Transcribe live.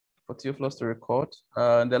for Theophilus to record.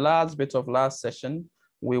 The last bit of last session,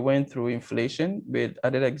 we went through inflation with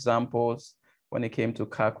added examples when it came to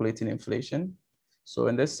calculating inflation. So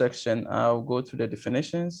in this section, I'll go through the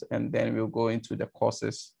definitions and then we'll go into the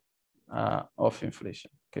causes of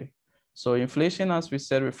inflation. Okay. So inflation, as we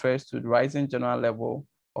said, refers to the rising general level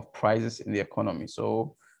of prices in the economy.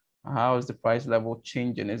 So how is the price level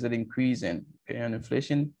changing? Is it increasing? Okay, and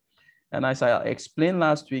inflation, and as I explained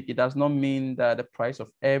last week, it does not mean that the price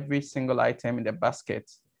of every single item in the basket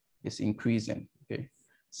is increasing. Okay,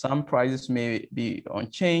 some prices may be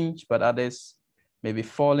unchanged, but others may be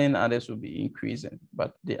falling, others will be increasing.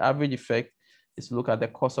 But the average effect is to look at the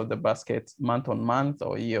cost of the basket month on month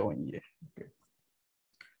or year on year. Okay.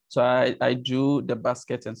 So I drew the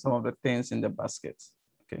basket and some of the things in the basket.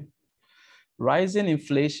 Okay. Rising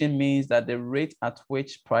inflation means that the rate at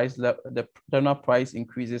which the general price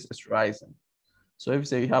increases is rising. So if you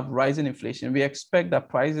say you have rising inflation, we expect that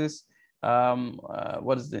prices, we are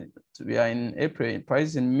in April,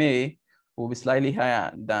 prices in May will be slightly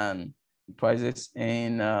higher than prices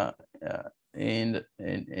in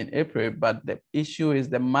April, but the issue is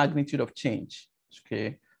the magnitude of change,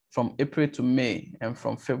 okay? From April to May and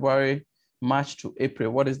from March to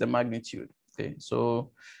April, what is the magnitude? Okay,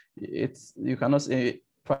 so you cannot say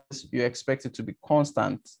price you expect it to be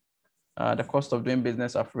constant. The cost of doing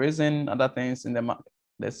business have risen. Other things in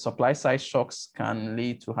the supply side shocks can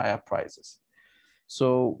lead to higher prices.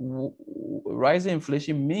 So rising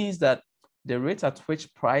inflation means that the rate at which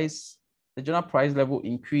the general price level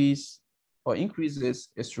increases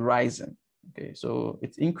is rising. Okay, so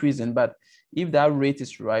it's increasing, but if that rate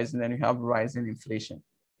is rising, then you have rising inflation.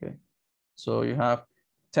 Okay, so you have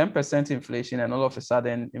 10% inflation, and all of a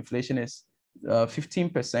sudden inflation is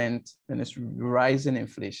 15%, and it's rising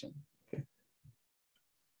inflation. Okay.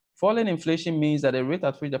 Falling inflation means that the rate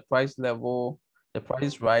at which the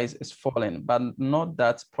prices rise is falling, but not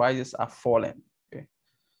that prices are falling. Okay.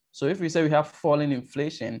 So if we say we have falling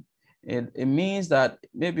inflation, it means that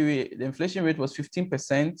maybe the inflation rate was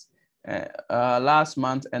 15% last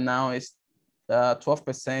month, and now it's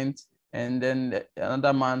 12%, and then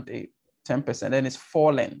another month 10%, then it's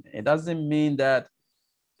falling. It doesn't mean that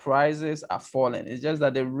prices are falling. It's just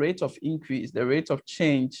that the rate of increase, the rate of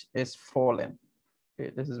change is falling.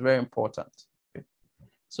 Okay, this is very important. Okay.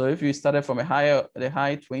 So if you started from the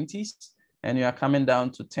high 20s and you are coming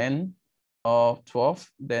down to 10 or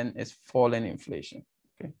 12, then it's falling inflation.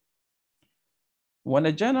 Okay. When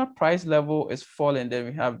the general price level is falling, then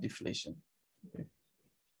we have deflation. Okay.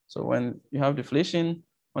 So when you have deflation,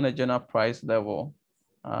 when the general price level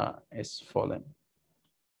is falling.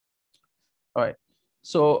 All right.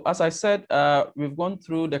 So as I said, we've gone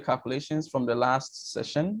through the calculations from the last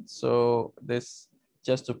session. So this,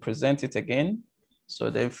 just to present it again.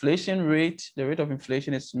 So the inflation rate, the rate of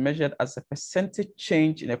inflation is measured as a percentage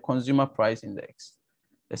change in the consumer price index,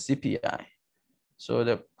 the CPI. So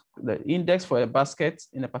the index for a basket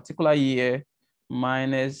in a particular year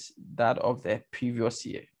minus that of the previous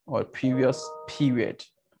year or previous period.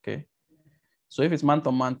 Okay. So if it's month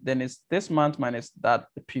on month, then it's this month minus that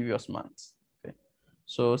the previous month. Okay.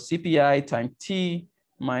 So CPI times T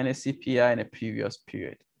minus CPI in a previous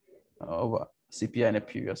period over CPI in a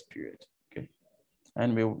previous period. Okay.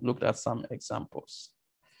 And we looked at some examples.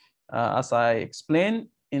 As I explained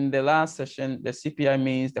in the last session, the CPI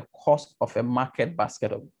means the cost of a market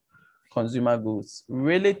basket of consumer goods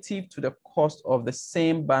relative to the cost of the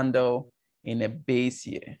same bundle in a base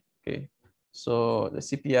year. Okay. So the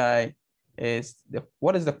CPI is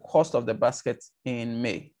what is the cost of the basket in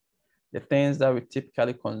May? The things that we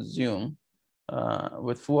typically consume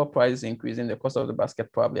with fuel prices increasing, the cost of the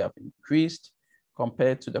basket probably have increased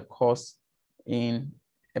compared to the cost in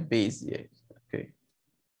a base year. Okay.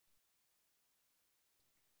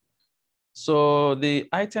 So the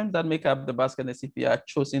items that make up the basket in the CPI are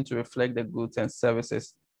chosen to reflect the goods and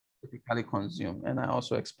services typically consumed. And I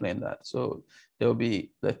also explained that. So there will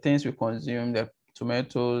be the things we consume, the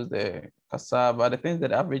tomatoes, the cassava, the things that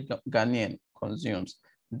the average Ghanaian consumes.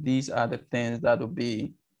 These are the things that will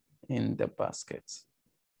be in the basket.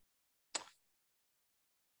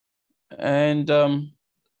 And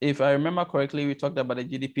if I remember correctly, we talked about the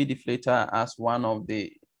GDP deflator as one of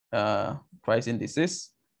the price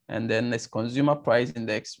indices. And then this consumer price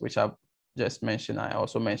index, which I've just mentioned, I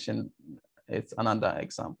also mentioned it's another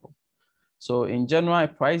example. So in general, a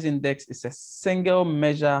price index is a single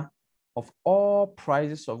measure of all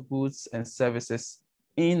prices of goods and services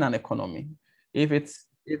in an economy. If it's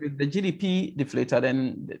the GDP deflator,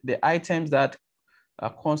 then the items that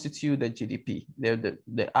constitute the GDP,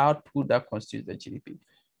 the output that constitutes the GDP.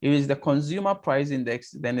 If it's the consumer price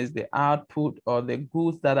index, then it's the output or the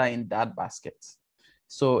goods that are in that basket.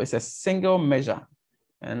 So it's a single measure.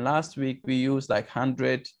 And last week we used like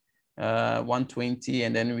 100, 120,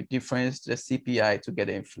 and then we difference the CPI to get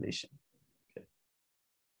the inflation. Okay.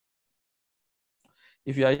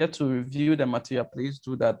 If you are yet to review the material, please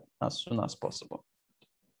do that as soon as possible.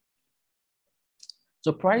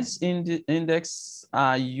 So price index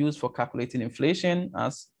are used for calculating inflation,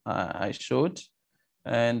 as I showed,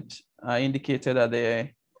 and I indicated that the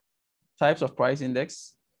types of price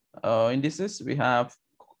index indices. We have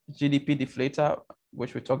GDP deflator,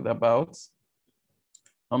 which we talked about,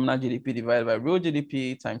 nominal GDP divided by real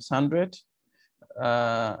GDP times 100,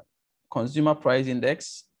 consumer price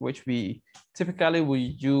index, which we typically will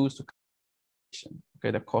use to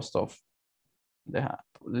calculate the cost of the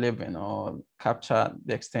living or capture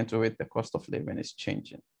the extent to which the cost of living is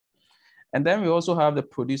changing. And then we also have the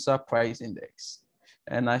producer price index.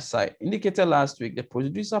 And as I indicated last week, the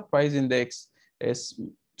producer price index is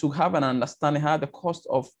to have an understanding how the cost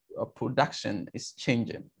of production is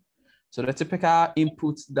changing. So the typical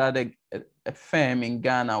inputs that a firm in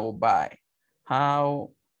Ghana will buy,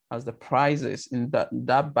 how has the prices in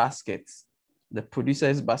that basket, the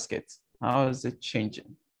producer's basket, how is it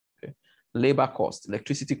changing? Okay. Labor cost,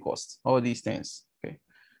 electricity cost, all these things. Okay.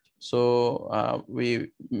 So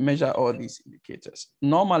we measure all these indicators.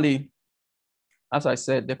 Normally, as I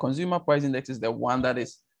said, the consumer price index is the one that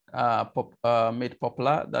is made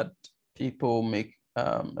popular, that people make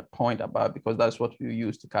a point about, because that's what we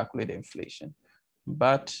use to calculate the inflation.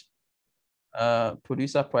 But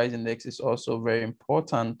producer price index is also very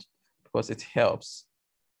important because it helps.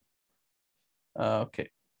 Okay.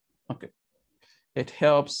 It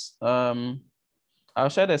helps. I'll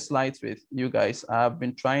share the slides with you guys. I've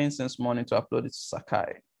been trying since morning to upload it to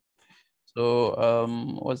Sakai. So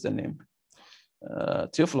what's the name?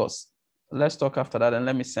 Theophilus. Let's talk after that and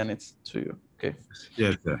let me send it to you. Okay.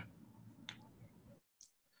 Yes, sir.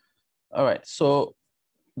 All right. So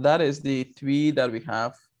that is the three that we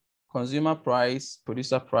have: consumer price,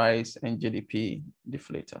 producer price, and GDP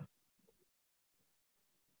deflator.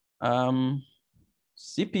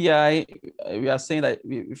 CPI, we are saying that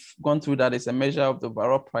we've gone through that. It's a measure of the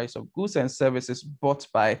overall price of goods and services bought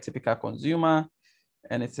by a typical consumer,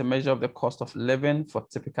 and it's a measure of the cost of living for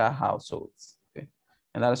typical households. Okay?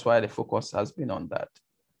 And that is why the focus has been on that.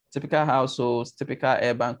 Typical households, typical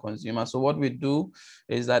urban consumers. So what we do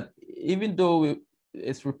is that even though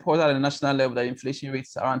it's reported at the national level that inflation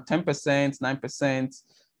rates are around 10%, 9%,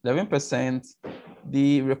 11%,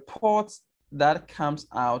 the reports that comes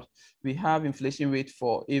out, we have inflation rate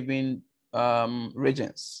for even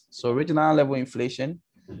regions. So regional level inflation,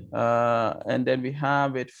 and then we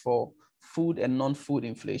have it for food and non-food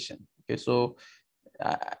inflation. Okay, so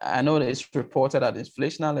I know that it's reported at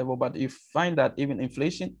inflational level, but you find that even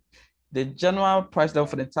inflation, the general price level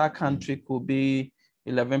for the entire country could be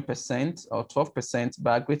 11% or 12%,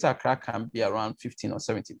 but Greater Accra can be around 15 or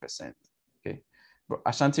 17%. Okay, but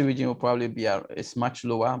Ashanti region will probably be it's much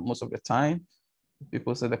lower most of the time.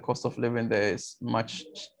 People say the cost of living there is much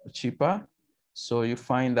cheaper, so you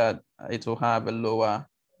find that it will have a lower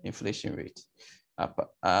inflation rate.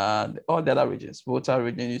 All the other regions, Volta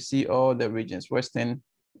region, you see all the regions, Western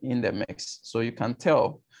in the mix. So you can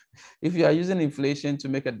tell if you are using inflation to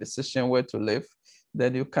make a decision where to live,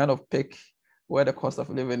 then you kind of pick where the cost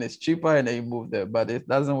of living is cheaper and then you move there. But it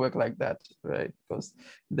doesn't work like that, right? Because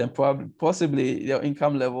then possibly your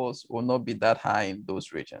income levels will not be that high in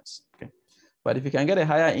those regions. Okay. But if you can get a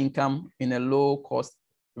higher income in a low cost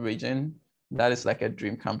region, that is like a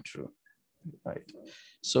dream come true, right?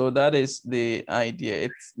 So that is the idea.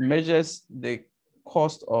 It measures the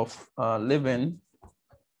cost of living.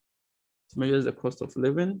 It measures the cost of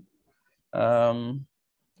living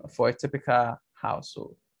for a typical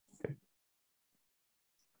household. Okay.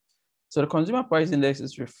 So the consumer price index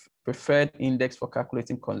is preferred index for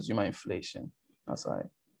calculating consumer inflation, as I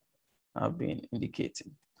have been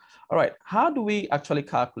indicating. All right, how do we actually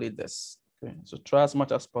calculate this? Okay, so try as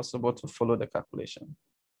much as possible to follow the calculation.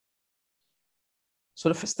 So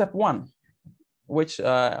the first step one, which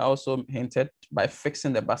I also hinted by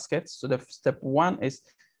fixing the basket. So the step one is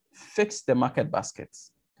fix the market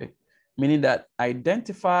baskets, okay? Meaning that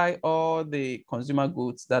identify all the consumer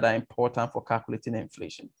goods that are important for calculating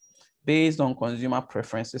inflation based on consumer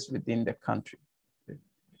preferences within the country. Okay?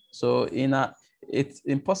 So it's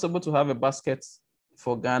impossible to have a basket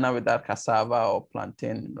for Ghana without cassava or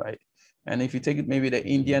plantain, right? And if you take maybe the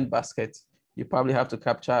Indian basket, you probably have to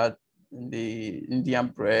capture the Indian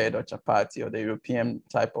bread or chapati or the European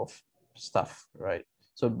type of stuff, right?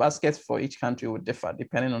 So baskets for each country would differ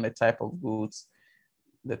depending on the type of goods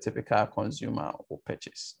the typical consumer will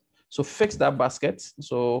purchase. So fix that basket.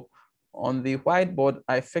 So on the whiteboard,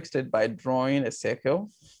 I fixed it by drawing a circle,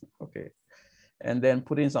 okay, and then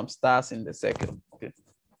putting some stars in the circle, okay.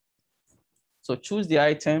 So choose the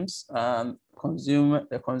items and choose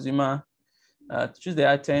the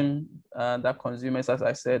item that consumers, as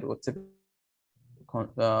I said, will typically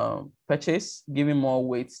purchase, giving more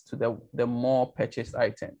weight to the more purchased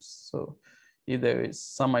items. So if there is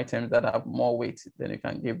some items that have more weight, then you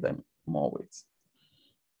can give them more weight.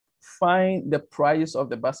 Find the price of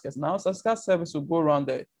the baskets. Now, Saskia service will go around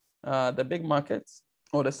the big markets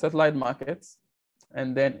or the satellite markets,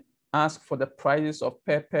 and then ask for the prices of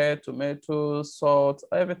pepper, tomatoes, salt,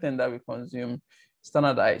 everything that we consume,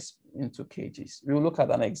 standardized into kgs. We will look at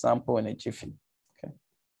an example in a jiffy. Okay.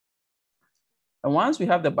 And once we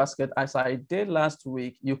have the basket, as I did last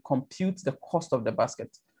week, you compute the cost of the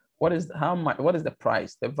basket. What is the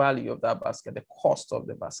price, the value of that basket, the cost of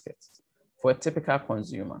the basket for a typical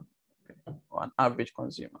consumer, okay, or an average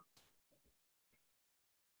consumer.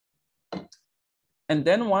 And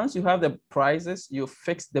then once you have the prices, you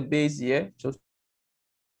fix the base year to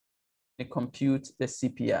compute the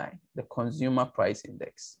CPI, the consumer price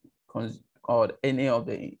index, or any of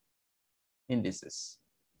the indices.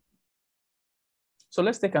 So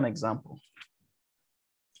let's take an example.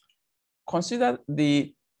 Consider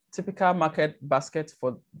the typical market basket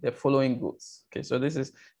for the following goods. Okay, so this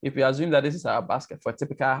is, if we assume that this is our basket for a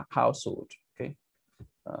typical household, okay,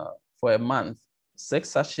 for a month, 6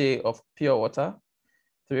 sachets of pure water,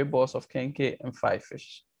 3 balls of kenke, and 5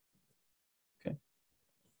 fish. Okay,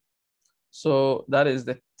 so that is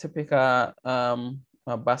the typical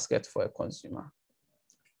basket for a consumer.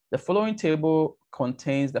 The following table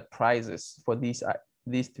contains the prices for these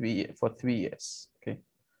 3 years. Okay,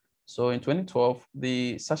 so in 2012,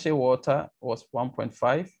 the sachet water was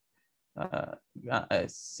 1.5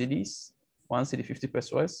 cedis, 1 cedi 50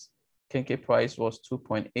 pesos. Kenke price was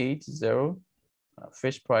 2.80.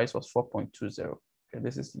 Fish price was 4.20. Okay,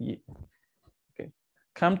 this is year. Okay,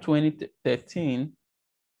 come 2013,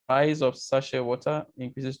 price of sachet water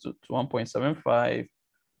increases to 1.75.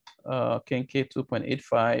 Kenke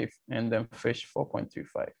 2.85, and then fish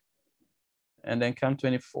 4.35. And then come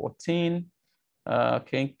 2014,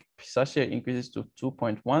 Kenke sachet increases to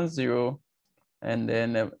 2.10, and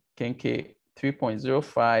then Kenke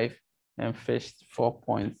 3.05, and fish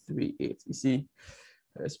 4.38. You see,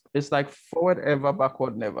 it's like forward ever,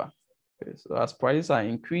 backward never. Okay, so as prices are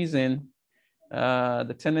increasing,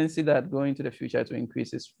 the tendency that going into the future to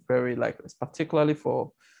increase is very likely, particularly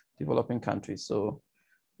for developing countries. So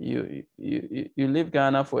you leave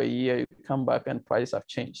Ghana for a year, you come back and prices have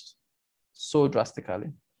changed so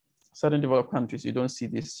drastically. Certain developed countries, you don't see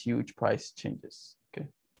these huge price changes. Okay.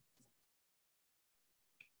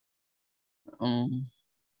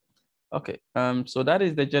 Okay. So that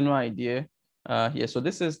is the general idea here. So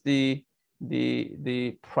this is the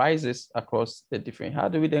prices across the different. How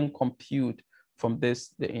do we then compute from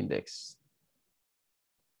this the index?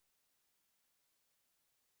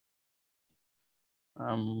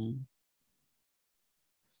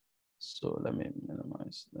 So let me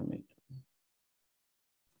minimize.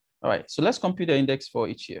 All right. So let's compute the index for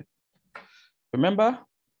each year. Remember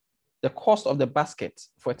the cost of the basket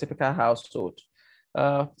for a typical household.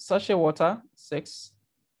 Sachet water, 6.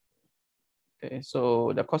 Okay,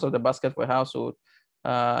 so the cost of the basket for a household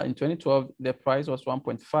in 2012, the price was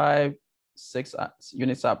 1.5. 6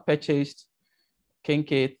 units are purchased.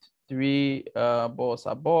 Kenke 3 balls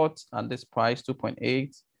are bought, and this price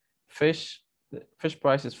 2.8. Fish, the fish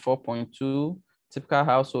price is 4.2. Typical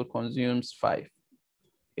household consumes 5.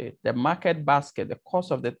 Okay, the market basket, the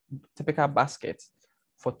cost of the typical basket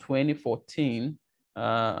for 2014,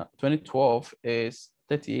 2012 is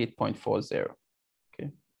 38.40. Okay,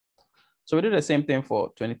 so we do the same thing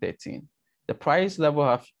for 2013. The price level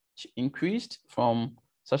have increased from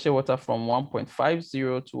sachet water from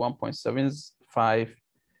 1.50 to 1.75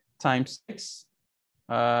 times 6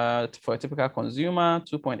 for a typical consumer,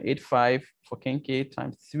 2.85 for Kenke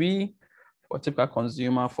times 3 for a typical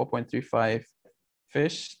consumer, 4.35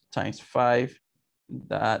 fish times 5,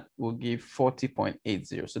 that will give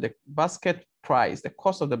 40.80. So the basket price, the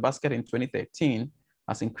cost of the basket in 2013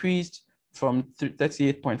 has increased from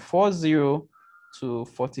 38.40 to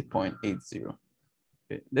 40.80.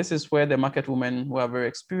 Okay. This is where the market women who are very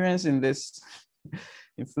experienced in this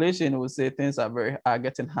inflation will say things are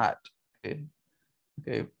getting hard. Okay.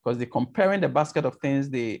 Okay, because they're comparing the basket of things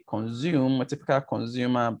they consume, a typical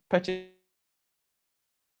consumer purchase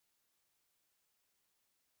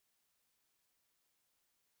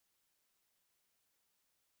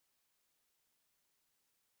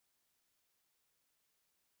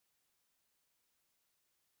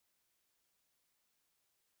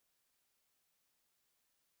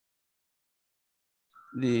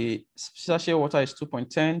the sachet water is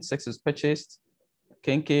 2.10, 6 is purchased.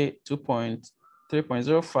 Kenke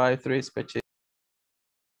 3.05, 3 is purchased.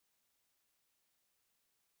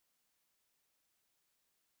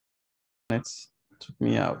 It took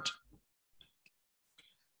me out.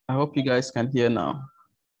 I hope you guys can hear now.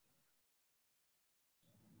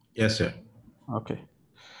 Yes, sir. Okay.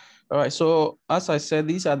 All right. So as I said,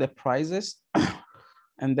 these are the prices.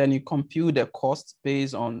 And then you compute the cost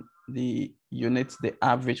based on the units the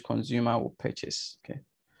average consumer will purchase. Okay.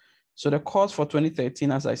 So the cost for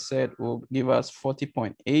 2013, as I said, will give us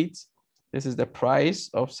 40.8. This is the price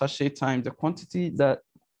of sachet times the quantity that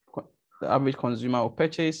the average consumer will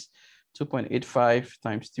purchase, 2.85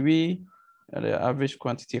 times 3. The average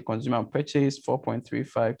quantity a consumer will purchase,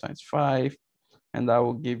 4.35 times 5. And that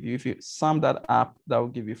will give you, if you sum that up, that will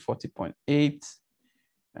give you 40.8.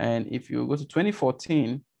 And if you go to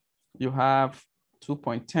 2014, you have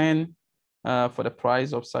 2.10 for the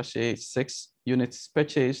price of sachet, 6 units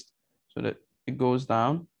purchased, so that it goes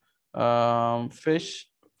down. Fish,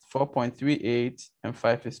 4.38, and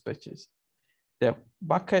 5 is purchased. The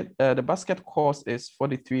basket cost is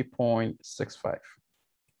 43.65.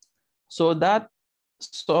 So that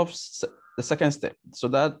solves the second step. So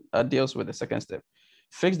that deals with the second step.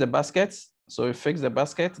 Fix the baskets. So we fix the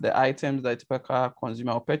basket, the items that typical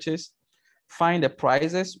consumer will purchase. Find the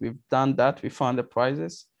prices. We've done that. We found the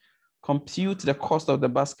prices. Compute the cost of the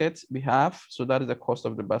basket we have. So that is the cost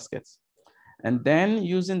of the basket. And then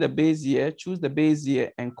using the base year, choose the base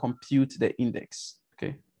year and compute the index.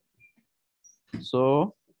 Okay.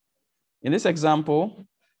 So in this example,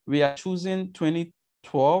 we are choosing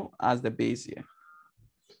 2012 as the base year.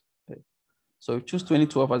 Okay. So we choose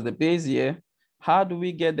 2012 as the base year. How do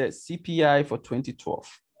we get the CPI for 2012?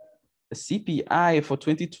 The CPI for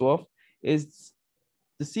 2012 is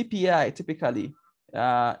the CPI typically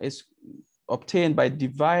is obtained by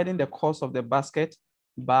dividing the cost of the basket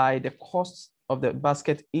by the cost of the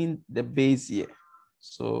basket in the base year.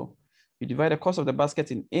 So you divide the cost of the basket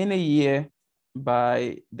in any year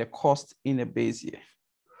by the cost in a base year.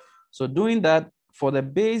 So doing that for the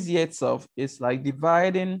base year itself is like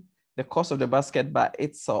dividing the cost of the basket by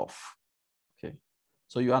itself. Okay.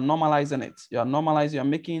 So you are normalizing it. You are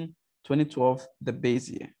making 2012 the base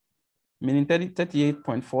year, meaning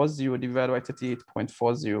 38.40 divided by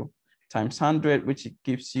 38.40 times 100, which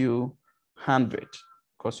gives you 100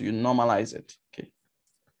 because you normalize it. Okay.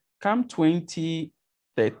 Come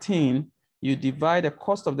 2013, you divide the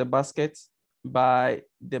cost of the basket by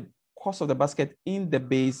the cost of the basket in the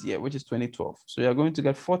base year, which is 2012. So you're going to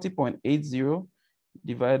get 40.80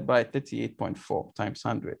 divided by 38.4 times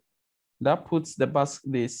 100. That puts the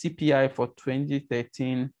CPI for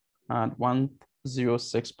 2013 at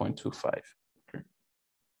 106.25.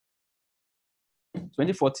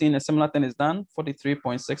 2014, a similar thing is done,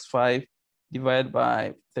 43.65 divided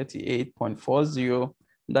by 38.40.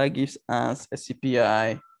 That gives us a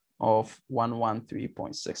CPI of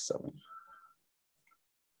 113.67.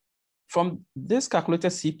 From this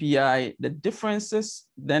calculated CPI, the differences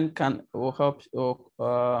then will help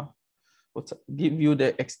give you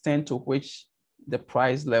the extent to which the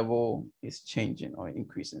price level is changing or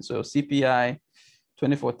increasing. So CPI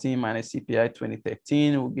 2014 minus CPI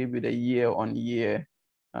 2013 will give you the year-on-year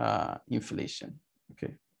inflation.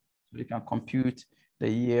 Okay, so you can compute the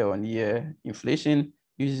year-on-year inflation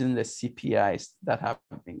using the CPIs that have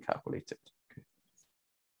been calculated. Okay.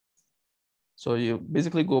 So you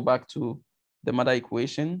basically go back to the mother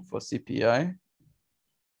equation for CPI.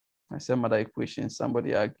 I said mother equation,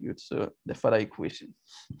 somebody argued, so the father equation.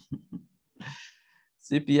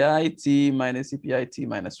 CPI T minus CPI T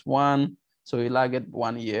minus 1. So you lag it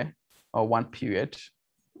 1 year or 1 period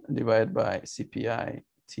divided by CPI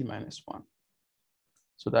T minus 1.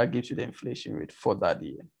 So that gives you the inflation rate for that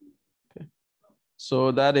year. Okay.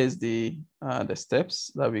 So that is the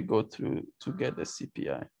steps that we go through to get the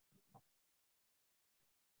CPI.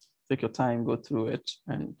 Take your time, go through it,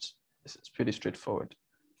 and it's pretty straightforward.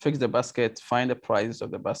 Fix the basket, find the price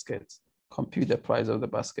of the basket, compute the price of the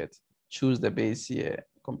basket, choose the base year,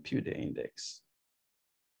 compute the index.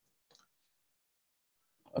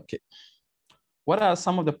 Okay. What are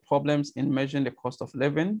some of the problems in measuring the cost of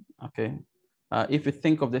living? Okay. If you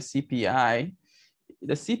think of the CPI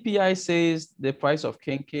says the price of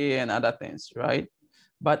Kenke and other things, right?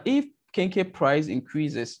 But if Kenke price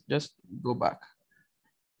increases, just go back.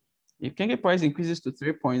 If Kenke price increases to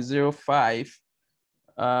 3.05,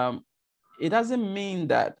 it doesn't mean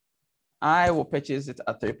that I will purchase it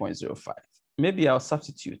at 3.05. Maybe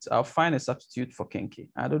I'll find a substitute for Kenke.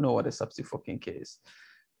 I don't know what a substitute for Kenke is.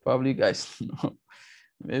 Probably you guys know.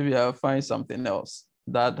 Maybe I'll find something else.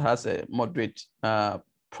 that has a moderate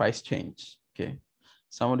price change. Okay.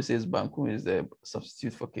 Somebody says Banku is a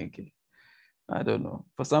substitute for Kenke. I don't know.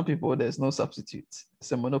 For some people, there's no substitute.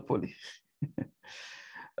 It's a monopoly.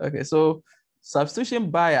 Okay, so substitution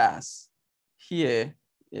bias here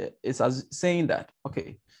is as saying that,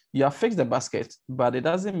 okay, you have fixed the basket, but it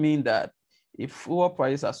doesn't mean that if fuel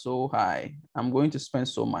prices are so high, I'm going to spend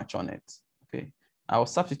so much on it. Okay, I'll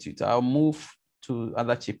substitute, I'll move to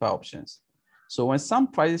other cheaper options. So when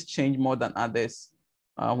some prices change more than others,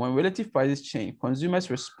 when relative prices change, consumers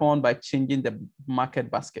respond by changing the market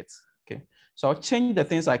baskets. Okay, so I'll change the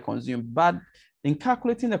things I consume, but in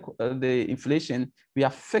calculating the inflation, we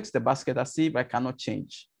have fixed the basket as if I cannot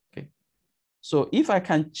change. Okay, so if I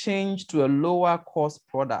can change to a lower cost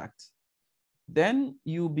product, then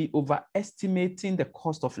you'll be overestimating the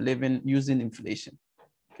cost of living using inflation.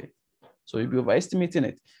 Okay, so you'll be overestimating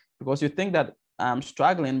it because you think that I'm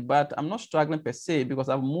struggling, but I'm not struggling per se because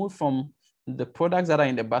I've moved from the products that are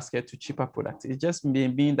in the basket to cheaper products. It's just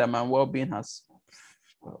being that my well-being has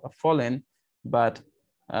fallen, but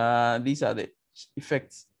these are the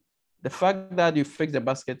effects. The fact that you fix the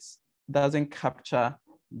baskets doesn't capture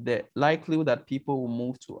the likelihood that people will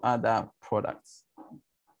move to other products.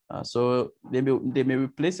 So they may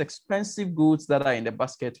replace expensive goods that are in the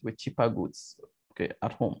basket with cheaper goods, okay,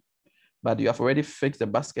 at home. But you have already fixed the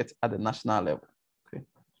basket at the national level. Okay.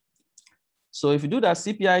 So if you do that,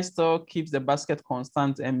 CPI still keeps the basket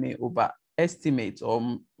constant and may overestimate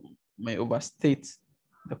or may overstate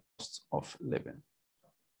the cost of living.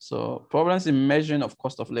 So problems in measuring of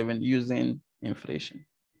cost of living using inflation.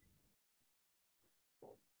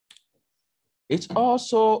 It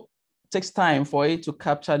also takes time for it to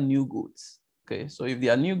capture new goods. Okay, so if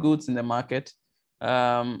there are new goods in the market,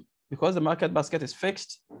 because the market basket is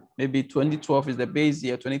fixed, maybe 2012 is the base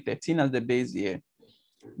year, 2013 as the base year,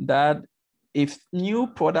 that if new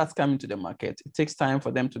products come into the market, it takes time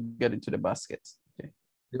for them to get into the basket. Okay,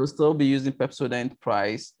 they will still be using Pepsodent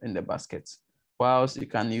price in the basket, whilst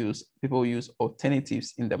people use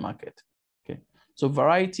alternatives in the market. Okay, so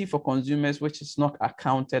variety for consumers, which is not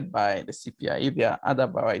accounted by the CPI, if there are other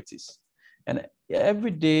varieties. And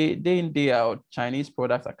every day, day in, day out, Chinese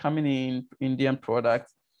products are coming in, Indian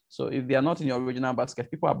products. So if they are not in your original basket,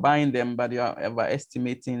 people are buying them, but you are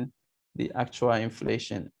overestimating the actual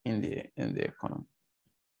inflation in the economy.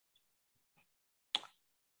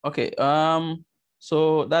 Okay,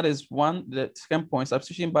 so that is one. The second point,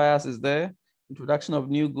 substitution bias is there. Introduction of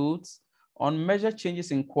new goods, unmeasured changes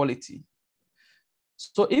in quality.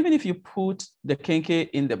 So even if you put the Kenke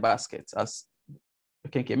in the basket as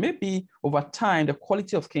Kenke, maybe over time, the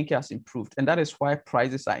quality of Kenke has improved, and that is why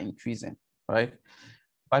prices are increasing, right?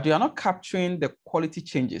 But you are not capturing the quality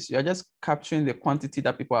changes. You are just capturing the quantity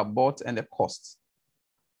that people have bought and the costs.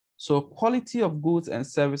 So quality of goods and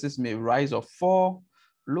services may rise or fall.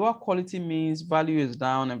 Lower quality means value is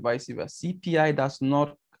down and vice versa. CPI does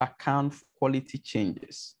not account for quality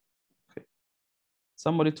changes. Okay.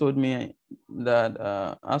 Somebody told me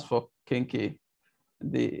that as for Kenke,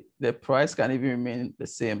 the price can even remain the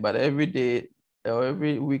same, but every day or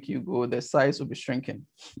every week you go, the size will be shrinking.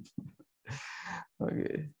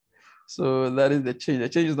 Okay, so that is the change. The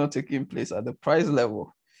change is not taking place at the price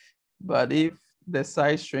level, but if the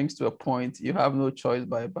size shrinks to a point, you have no choice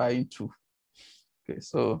by buying two. Okay,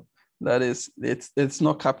 so that is, it's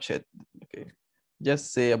not captured. Okay,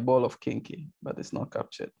 just say a ball of Kenke, but it's not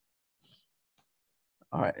captured.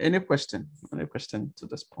 All right, any question? Any question to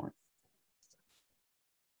this point?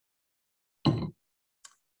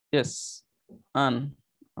 Yes, Anne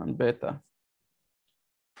Beta.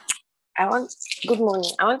 Good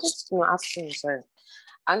morning. I wanted to ask you, sorry.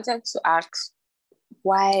 I wanted to ask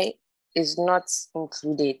why is not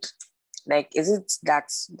included? Like, is it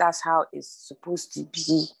that's how it's supposed to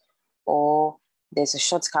be, or there's a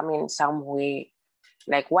shortcoming somewhere?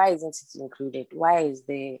 Like, why isn't it included? Why is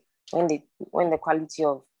when the quality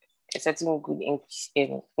of a certain good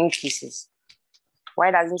increases,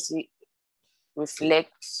 why doesn't it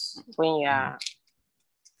reflect when you are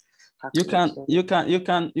you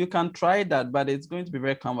can try that, but it's going to be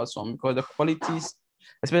very cumbersome because the qualities,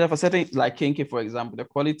 especially for certain like Kenke, for example, the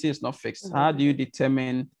quality is not fixed. Mm-hmm. How do you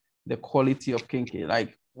determine the quality of Kenke?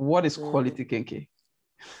 Like, what is quality Kenke?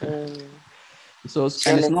 So,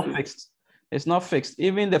 and it's not fixed. It's not fixed.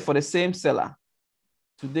 Even for the same seller,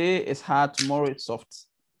 today it's hard, tomorrow it's soft.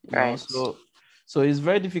 Right. So it's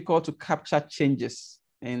very difficult to capture changes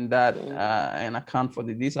in that and account for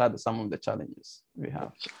these are some of the challenges we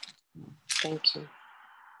have. Thank you.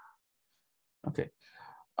 Okay.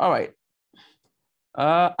 All right.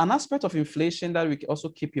 An aspect of inflation that we also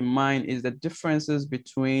keep in mind is the differences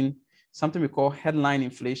between something we call headline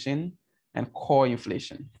inflation and core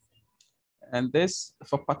inflation. And this,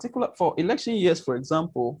 for election years, for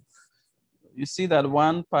example, you see that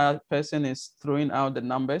one person is throwing out the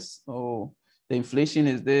numbers. Oh, the inflation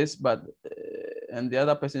is this, but and the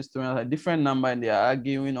other person is throwing out a different number, and they are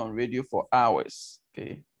arguing on radio for hours.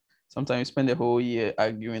 Okay, sometimes we spend the whole year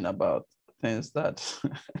arguing about things that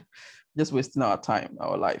just wasting our time,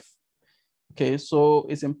 our life. Okay, so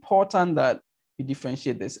it's important that you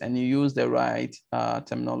differentiate this and you use the right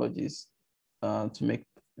terminologies to make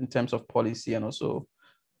in terms of policy, and also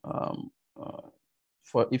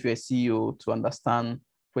for if you're a CEO to understand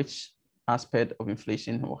which aspect of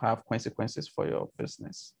inflation will have consequences for your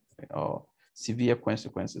business, or severe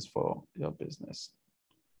consequences for your business.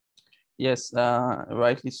 Yes,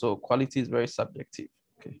 rightly so. Quality is very subjective.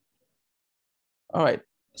 Okay. All right.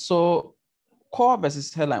 So core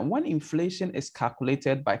versus headline. When inflation is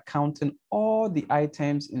calculated by counting all the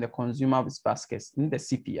items in the consumer's baskets in the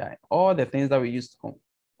CPI, all the things that we use to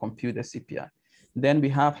compute the CPI, then we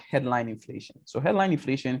have headline inflation. So headline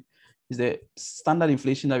inflation is the standard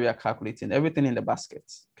inflation that we are calculating, everything in the basket.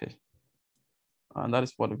 Okay. And that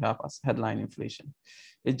is what we have as headline inflation.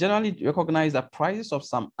 It generally recognizes that prices of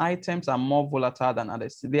some items are more volatile than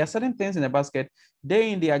others. There are certain things in the basket,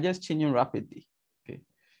 day in, they are just changing rapidly. Okay.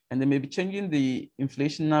 And they may be changing the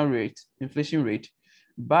inflation rate.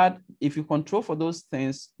 But if you control for those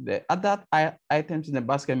things, the other items in the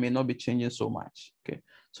basket may not be changing so much. Okay.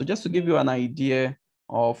 So just to give you an idea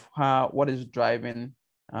of what is driving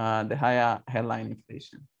the higher headline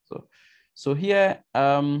inflation. So here,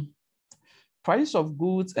 prices of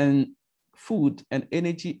goods and food and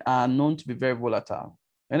energy are known to be very volatile.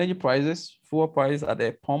 Energy prices, fuel prices at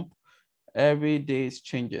the pump, every day is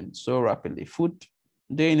changing so rapidly. Food,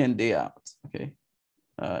 day in and day out, okay?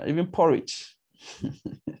 Even porridge.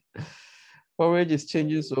 Porridge is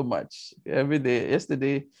changing so much every day.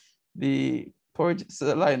 Yesterday, the porridge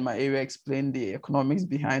seller in my area explained the economics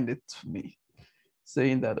behind it to me,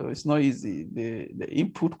 saying that it's not easy. The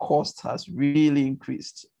input cost has really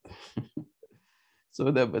increased. So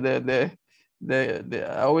I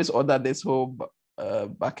always order this whole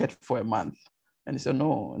bucket for a month. And he said,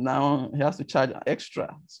 no, now he has to charge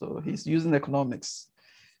extra. So he's using economics.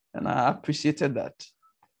 And I appreciated that.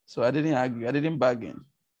 So I didn't argue, I didn't bargain.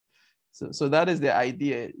 So that is the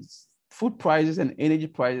idea. Food prices and energy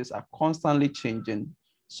prices are constantly changing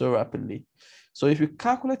so rapidly. So if you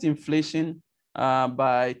calculate inflation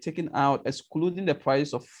by excluding the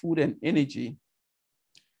price of food and energy,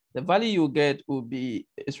 the value you get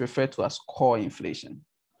is referred to as core inflation.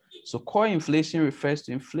 So core inflation refers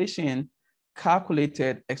to inflation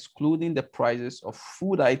calculated excluding the prices of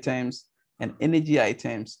food items and energy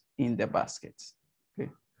items in the basket.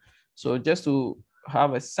 Okay. So just to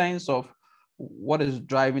have a sense of what is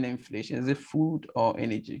driving inflation, is it food or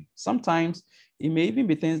energy? Sometimes it may even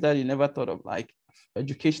be things that you never thought of, like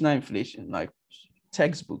educational inflation, like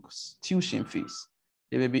textbooks, tuition fees.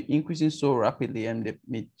 They may be increasing so rapidly and they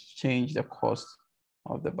may change the cost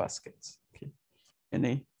of the baskets. Okay.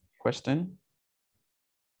 Any question?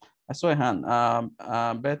 I saw a hand.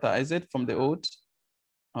 Bertha, is it from the old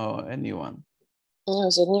or anyone? No,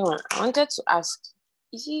 it's a new one. I wanted to ask,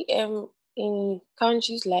 you see, in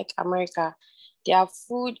countries like America, their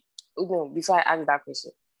food, no, before I ask that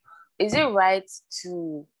question, is it right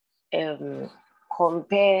to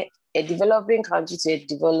compare a developing country to a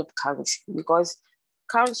developed country? Because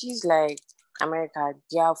countries like America,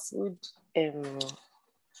 their food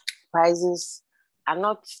prices are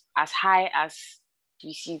not as high as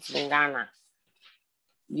we see it in Ghana.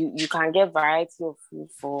 You can get variety of food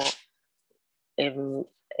for $1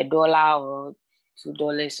 or $2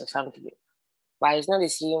 or something. But it's not the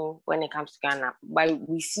same when it comes to Ghana. But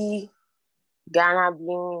we see Ghana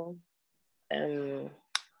being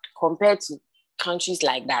compared to countries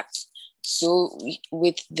like that. So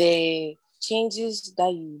with the changes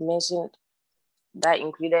that you mentioned, that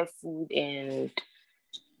included food and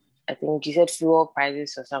I think you said fuel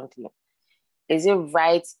prices or something, is it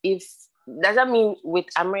right does that mean with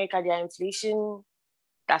America, their inflation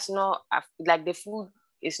does not, like the food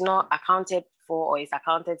is not accounted for or is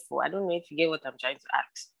accounted for? I don't know if you get what I'm trying to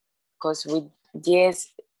ask. Because with their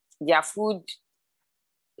food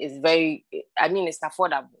is it's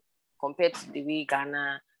affordable compared to the way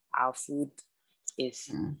Ghana, our food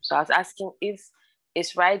is. So I was asking if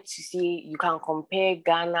it's right to say you can compare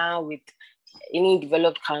Ghana with any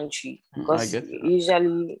developed country, because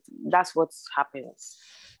usually that's what happens.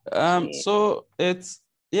 So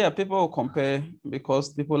people will compare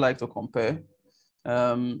because people like to compare.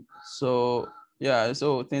 So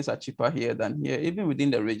things are cheaper here than here, even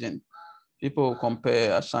within the region. People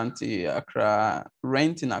compare Ashanti, Accra.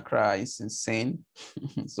 Rent in Accra is insane.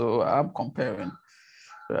 So I'm comparing,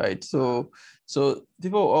 right? So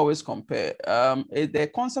people always compare. The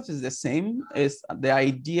concept is the same. It's the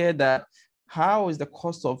idea that how is the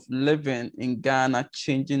cost of living in Ghana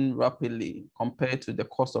changing rapidly compared to the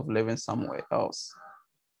cost of living somewhere else?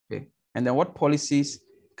 Okay. And then what policies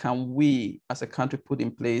can we as a country put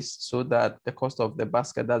in place so that the cost of the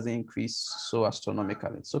basket doesn't increase so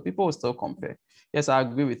astronomically? So people will still compare. Yes, I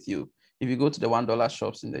agree with you. If you go to the $1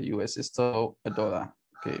 shops in the US, it's still $1.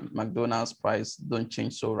 Okay, McDonald's price don't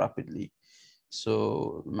change so rapidly.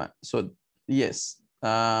 So yes,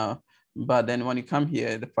 but then when you come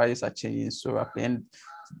here, the prices are changing so rapidly. And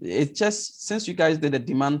it's just, since you guys did the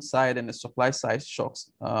demand side and the supply side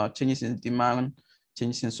shocks, changes in demand,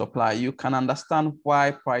 changes in supply, you can understand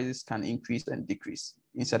why prices can increase and decrease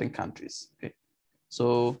in certain countries. Okay.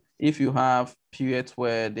 So if you have periods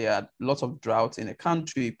where there are lots of drought in a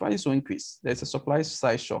country, prices will increase. There's a supply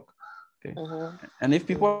side shock. Okay. And if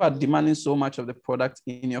people are demanding so much of the product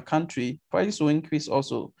in your country, prices will increase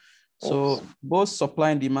also. So both supply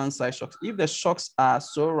and demand side shocks. If the shocks are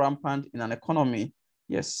so rampant in an economy,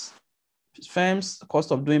 yes, firms'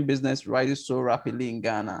 cost of doing business rises so rapidly in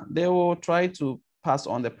Ghana, they will try to pass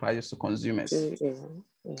on the prices to consumers.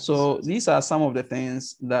 So these are some of the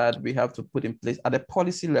things that we have to put in place at the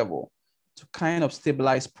policy level to kind of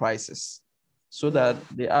stabilize prices so that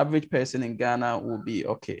the average person in Ghana will be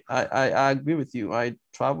okay. I agree with you. I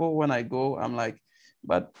travel when I go, I'm like,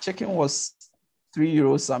 but chicken was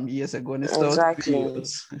 €3 some years ago and it's still €3.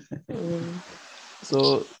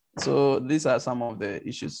 So these are some of the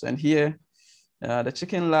issues. And here, the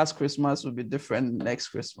chicken last Christmas will be different next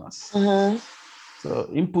Christmas. So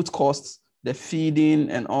input costs, the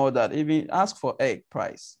feeding and all that, even ask for egg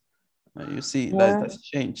price. You see that it has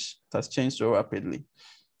changed. It has changed so rapidly.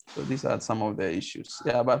 So these are some of the issues.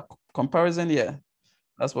 Yeah, but comparison, yeah,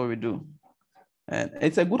 that's what we do. And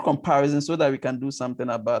it's a good comparison so that we can do something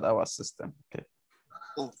about our system. Okay.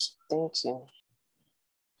 Thank you.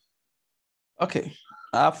 Okay.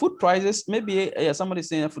 Food prices, maybe somebody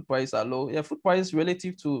saying food prices are low. Yeah, food prices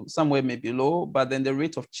relative to somewhere may be low, but then the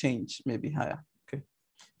rate of change may be higher. Okay.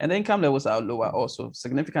 And the income levels are lower also,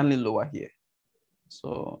 significantly lower here.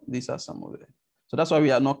 So these are some of it. So that's why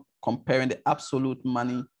we are not comparing the absolute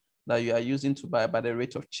money that you are using to buy by the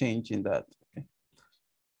rate of change in that. Okay.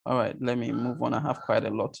 All right, let me move on. I have quite a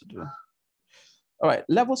lot to do. All right,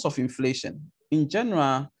 levels of inflation. In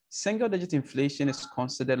general, single-digit inflation is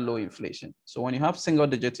considered low inflation. So when you have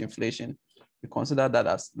single-digit inflation, we consider that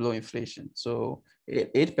as low inflation. So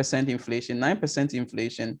 8% inflation, 9%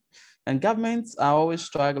 inflation, and governments are always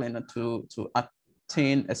struggling to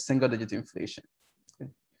attain a single-digit inflation. Okay.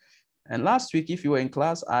 And last week, if you were in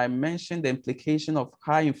class, I mentioned the implication of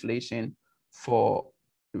high inflation for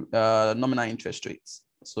nominal interest rates.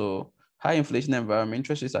 So high inflation environment,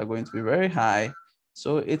 interest rates are going to be very high.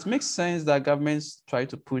 So it makes sense that governments try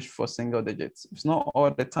to push for single digits. It's not all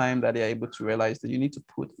the time that they are able to realize that you need to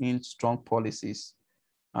put in strong policies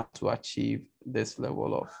to achieve this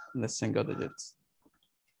level of the single digits.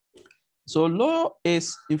 So low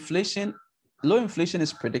inflation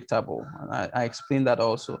is predictable. And I explained that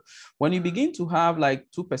also. When you begin to have like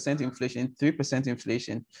 2% inflation, 3%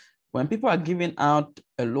 inflation, when people are giving out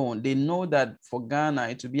a loan, they know that for Ghana,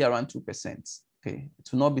 it will be around 2%. Okay,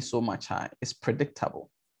 it will not be so much high. It's predictable.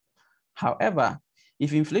 However,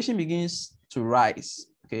 if inflation begins to rise,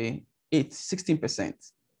 okay, 16%,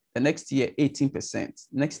 the next year 18%,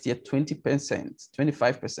 next year 20%,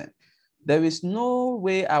 25%, there is no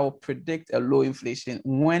way I will predict a low inflation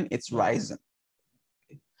when it's rising.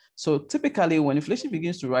 Okay. So typically, when inflation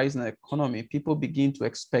begins to rise in the economy, people begin to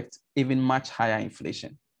expect even much higher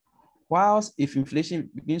inflation. Whilst if inflation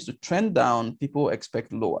begins to trend down, people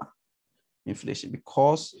expect lower inflation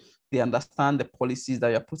because they understand the policies that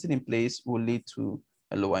you're putting in place will lead to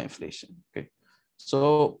a lower inflation. Okay,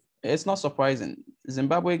 so it's not surprising.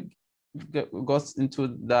 Zimbabwe got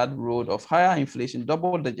into that road of higher inflation,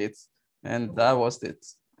 double digits, and that was it.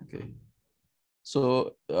 Okay,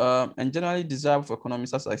 so and generally desirable for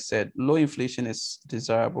economies, as I said, low inflation is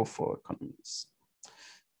desirable for economies.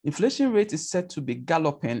 Inflation rate is said to be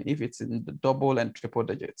galloping if it's in the double and triple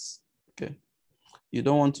digits. Okay. You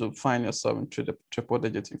don't want to find yourself in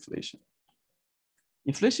triple-digit inflation.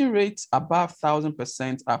 Inflation rates above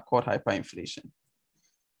 1,000% are called hyperinflation.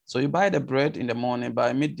 So you buy the bread in the morning,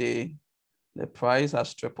 by midday, the price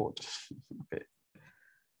has tripled. Okay.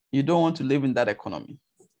 You don't want to live in that economy.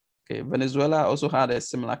 Okay. Venezuela also had a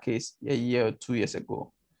similar case a year or 2 years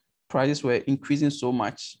ago. Prices were increasing so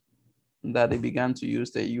much that they began to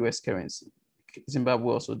use the US currency.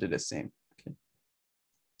 Zimbabwe also did the same.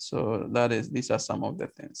 So these are some of the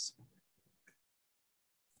things.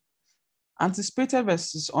 Anticipated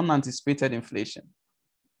versus unanticipated inflation.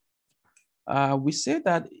 We say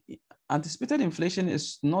that anticipated inflation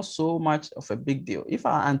is not so much of a big deal. If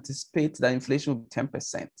I anticipate that inflation will be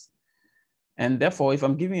 10%, and therefore if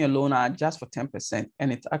I'm giving a loan, I adjust for 10%,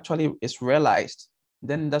 and it actually is realized,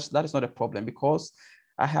 then that is not a problem, because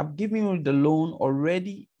I have given you the loan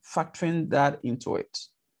already factoring that into it.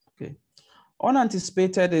 Okay.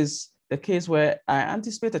 Unanticipated is the case where I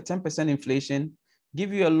anticipate a 10% inflation,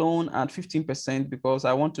 give you a loan at 15% because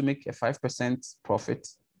I want to make a 5% profit.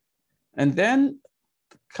 And then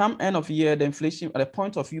come end of year, the inflation, at the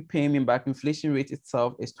point of you paying me back, inflation rate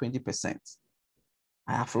itself is 20%.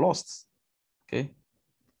 I have lost, okay?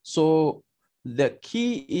 So the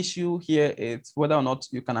key issue here is whether or not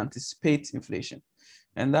you can anticipate inflation.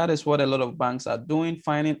 And that is what a lot of banks are doing,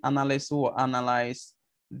 finding analysts who will analyze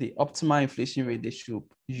the optimal inflation rate they should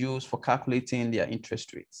use for calculating their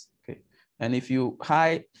interest rates, okay? And if you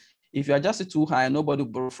adjust it too high, nobody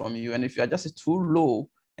will borrow from you. And if you adjust it too low,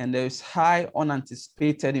 and there is high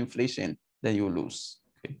unanticipated inflation, then you lose.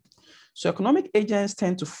 Okay. So economic agents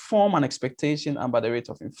tend to form an expectation about the rate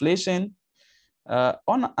of inflation.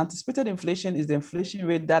 Unanticipated inflation is the inflation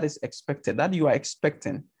rate that is expected, that you are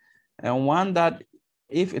expecting, and one that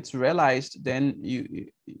if it's realized, then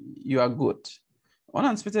you are good.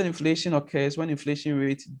 Unanticipated inflation occurs when inflation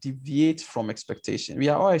rate deviates from expectation. We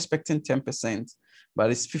are all expecting 10%, but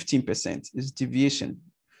it's 15%. It's deviation.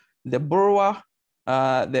 The borrower,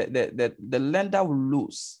 the lender will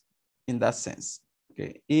lose in that sense,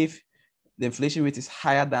 okay? If the inflation rate is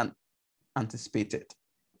higher than anticipated,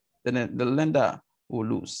 then the lender will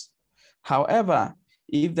lose. However,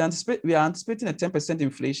 if we are anticipating a 10%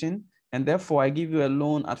 inflation, and therefore I give you a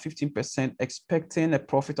loan at 15%, expecting a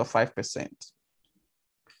profit of 5%,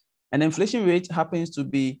 and the inflation rate happens to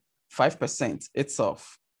be 5%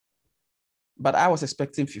 itself, but I was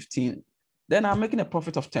expecting 15, then I'm making a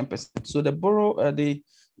profit of 10%. So the borrower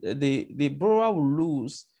will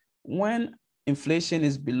lose when inflation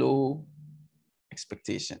is below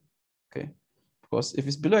expectation, okay? Because if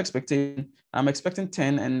it's below expectation, I'm expecting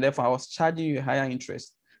 10, and therefore I was charging you a higher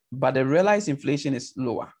interest, but the realized inflation is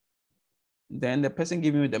lower. Then the person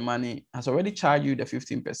giving you the money has already charged you the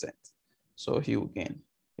 15%, so he will gain.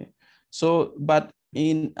 Okay? So, but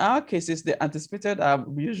in our cases, the anticipated are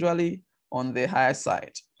usually on the higher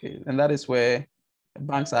side, okay? And that is where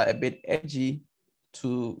banks are a bit edgy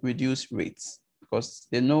to reduce rates, because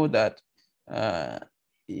they know that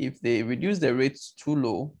if they reduce the rates too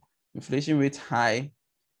low, inflation rate high,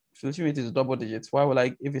 inflation rate is double digits. Why will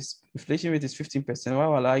if inflation rate is 15%, why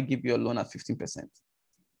will I give you a loan at 15%?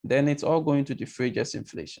 Then it's all going to defray just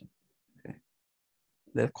inflation, okay?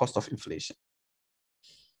 The cost of inflation.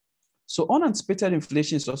 So unanticipated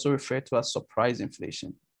inflation is also referred to as surprise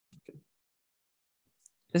inflation. Okay.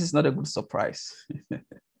 This is not a good surprise.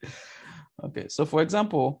 Okay, so for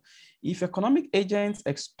example, if economic agents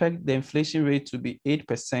expect the inflation rate to be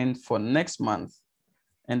 8% for next month,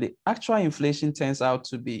 and the actual inflation turns out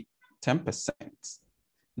to be 10%,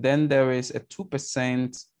 then there is a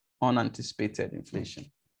 2% unanticipated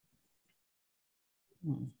inflation.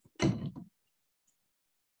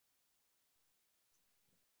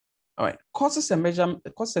 All right, causes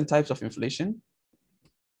and types of inflation.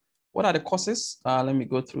 What are the causes? Let me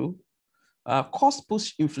go through. Cost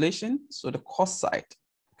push inflation, so the cost side,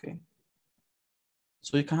 okay?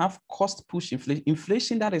 So you can have cost push inflation,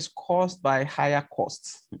 inflation that is caused by higher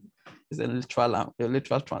costs. It's a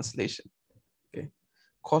literal translation, okay?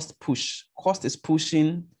 Cost push, cost is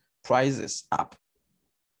pushing prices up.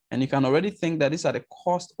 And you can already think that these are the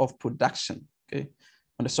cost of production, okay?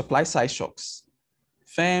 On the supply side shocks,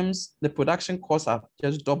 firms, the production costs have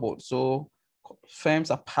just doubled. So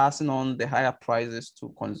firms are passing on the higher prices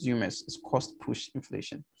to consumers. It's cost push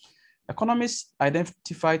inflation. Economists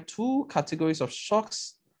identify two categories of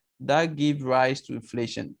shocks that give rise to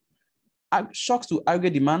inflation. Shocks to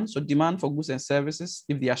aggregate demand, so demand for goods and services,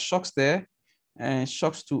 if there are shocks there, and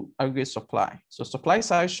shocks to aggregate supply. So supply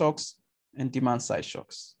side shocks and demand side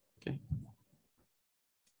shocks, okay?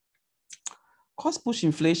 Cost push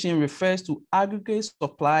inflation refers to aggregate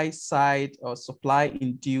supply side or supply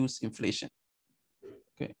induced inflation.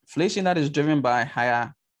 Okay, inflation that is driven by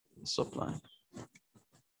higher supply,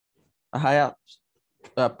 higher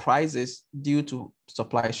prices due to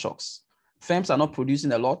supply shocks. Firms are not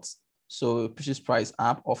producing a lot, so it pushes price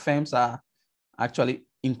up, or firms are actually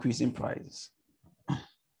increasing prices.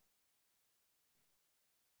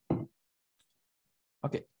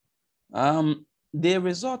 Okay, they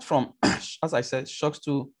result from, as I said, shocks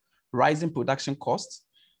to rising production costs,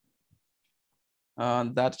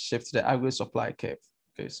 that shifts the aggregate supply curve.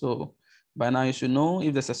 Okay, so by now you should know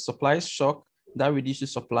if there's a supply shock that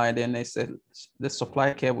reduces supply, then the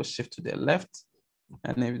supply curve will shift to the left.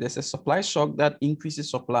 And if there's a supply shock that increases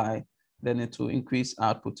supply, then it will increase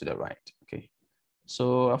output to the right. Okay,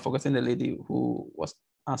 so I've forgotten the lady who was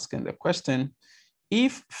asking the question.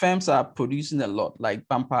 If firms are producing a lot, like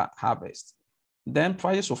bumper harvest, then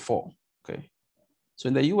prices will fall. Okay, so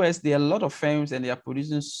in the US, there are a lot of firms and they are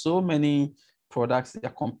producing so many products, they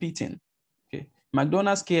are competing. Okay,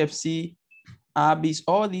 McDonald's, KFC, Arby's,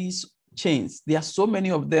 all these chains, there are so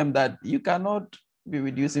many of them that you cannot be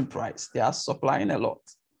reducing price. They are supplying a lot.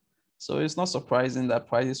 So it's not surprising that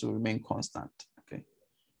prices will remain constant. Okay,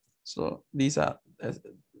 so these are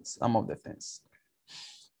some of the things.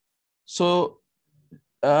 So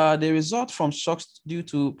the result from shocks due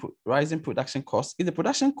to rising production costs, if the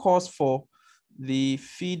production cost for the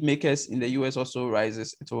feed makers in the US also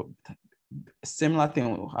rises, a similar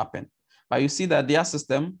thing will happen. But you see that their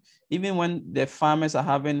system, even when the farmers are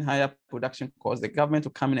having higher production costs, the government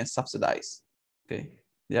will come in and subsidize. Okay,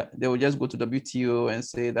 yeah, they will just go to WTO and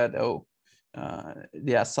say that, oh,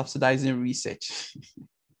 they are subsidizing research.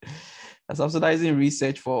 They're subsidizing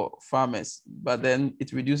research for farmers, but then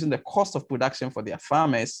it's reducing the cost of production for their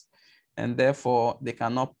farmers, and therefore they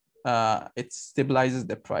cannot, it stabilizes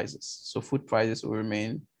the prices. So food prices will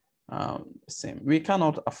remain the same. We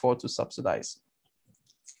cannot afford to subsidize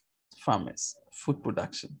farmers' food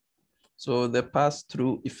production. So the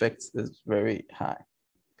pass-through effect is very high.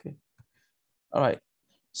 Okay. All right.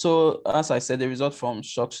 So as I said, the result from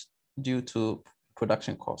shocks due to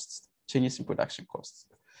production costs, changes in production costs.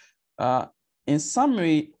 In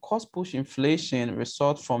summary, cost push inflation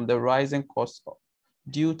results from the rising costs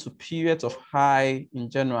due to periods of high, in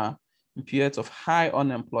general, in periods of high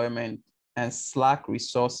unemployment and slack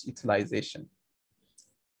resource utilization.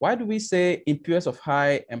 Why do we say in periods of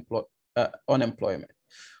high unemployment?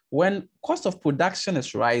 When cost of production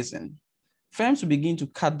is rising, firms will begin to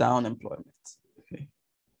cut down employment. Okay.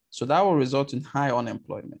 So that will result in high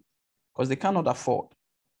unemployment because they cannot afford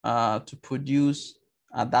to produce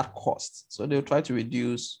at that cost. So they'll try to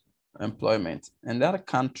reduce employment, and that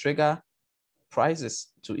can trigger prices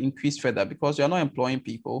to increase further because you're not employing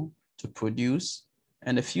people to produce,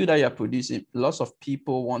 and the few that you're producing, lots of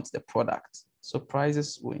people want the product. So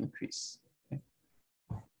prices will increase. Okay.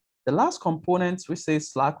 The last component, we say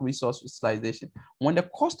slack resource utilization. When the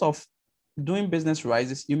cost of doing business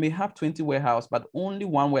rises, you may have 20 warehouses, but only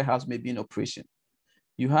one warehouse may be in operation.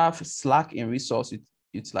 You have slack in resource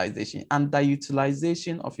utilization,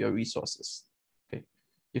 underutilization of your resources. Okay,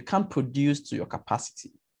 you can't produce to your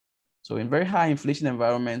capacity. So in very high inflation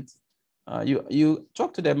environment, you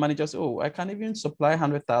talk to the managers. Oh, I can't even supply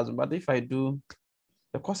 100,000, but if I do,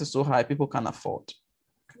 the cost is so high, people can't afford.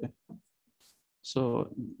 Okay, so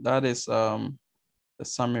that is the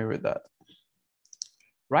summary with that.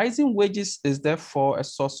 Rising wages is therefore a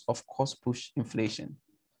source of cost push inflation,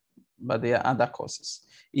 but there are other causes.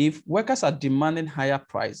 If workers are demanding higher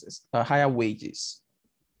prices, higher wages,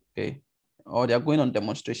 okay, or they're going on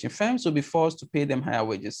demonstration, firms will be forced to pay them higher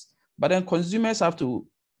wages, but then consumers have to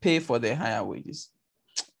pay for their higher wages,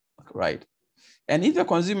 right? And if the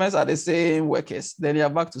consumers are the same workers, then you're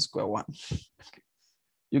back to square one.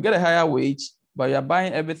 You get a higher wage, but you're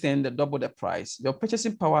buying everything the double the price. Your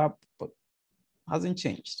purchasing power hasn't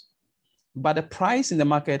changed, but the price in the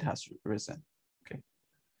market has risen.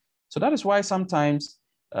 So that is why sometimes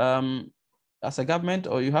as a government,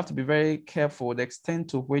 or you have to be very careful the extent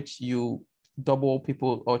to which you double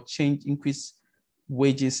people or increase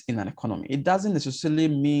wages in an economy. It doesn't necessarily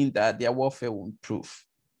mean that their welfare will improve.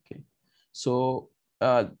 Okay. So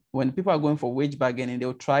when people are going for wage bargaining,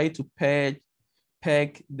 they'll try to peg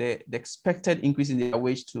the expected increase in their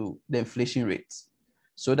wage to the inflation rates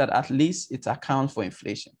so that at least it accounts for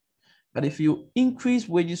inflation. But if you increase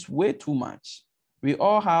wages way too much, we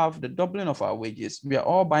all have the doubling of our wages. We are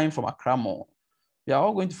all buying from Accra Mall. We are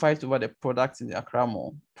all going to fight over the products in the Accra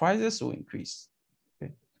Mall. Prices will increase.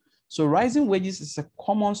 Okay. So rising wages is a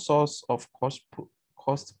common source of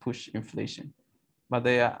cost push inflation, but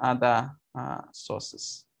there are other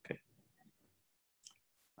sources. Okay.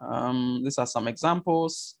 These are some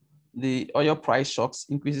examples. The oil price shocks,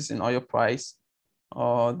 increases in oil price,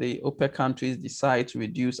 or the OPEC countries decide to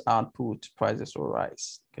reduce output, prices will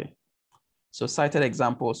rise. Okay. So cited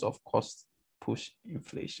examples of cost push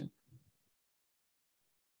inflation.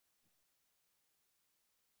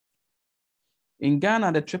 In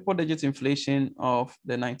Ghana, the triple-digit inflation of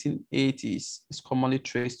the 1980s is commonly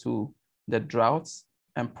traced to the droughts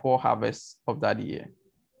and poor harvests of that year.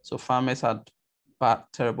 So farmers had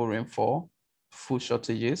terrible rainfall, food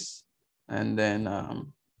shortages, and then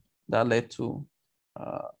that led to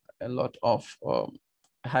a lot of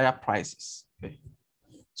higher prices. Okay.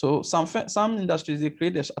 So some industries, they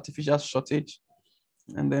create an artificial shortage,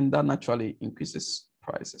 and then that naturally increases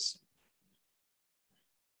prices.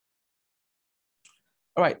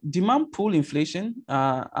 All right, demand pull inflation,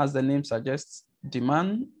 as the name suggests,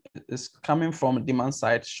 demand is coming from demand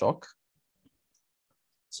side shock.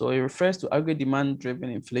 So it refers to aggregate demand driven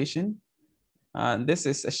inflation. This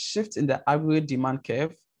is a shift in the aggregate demand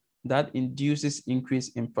curve that induces increase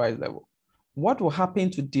in price level. What will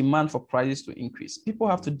happen to demand for prices to increase? People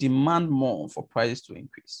have to demand more for prices to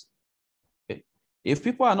increase. Okay. If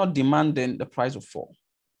people are not demanding, the price will fall.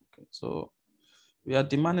 Okay. So we are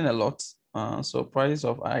demanding a lot. So price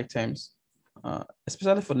of items,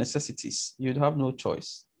 especially for necessities, you'd have no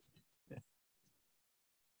choice. Okay.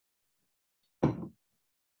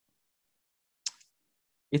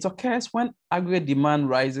 It occurs when aggregate demand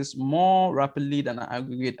rises more rapidly than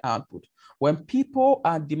aggregate output. When people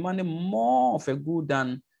are demanding more of a good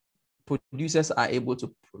than producers are able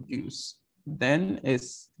to produce, then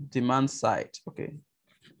it's demand side, okay?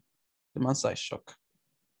 Demand side shock.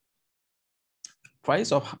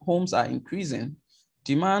 Price of homes are increasing.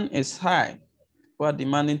 Demand is high. People are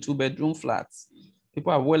demanding 2-bedroom flats.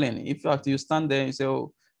 People are willing. In fact, you stand there and you say,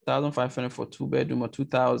 oh, 1,500 for 2-bedroom or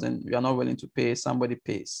 2,000, you are not willing to pay, somebody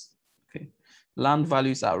pays. Okay. Land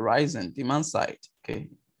values are rising, demand side. Okay.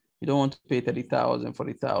 You don't want to pay 30,000,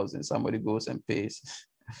 40,000, somebody goes and pays.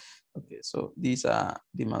 Okay, so these are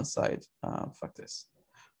demand side factors.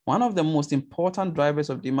 One of the most important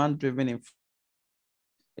drivers of demand-driven inflation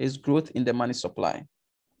is growth in the money supply.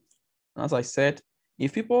 As I said,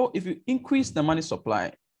 if you increase the money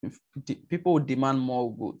supply, people will demand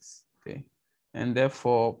more goods, okay, and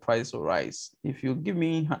therefore price will rise. If you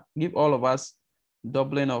give all of us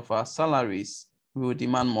doubling of our salaries, we will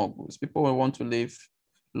demand more goods. People will want to live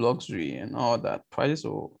luxury and all that. Prices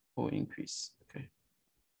will increase. Okay.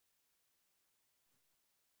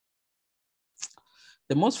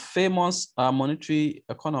 The most famous monetary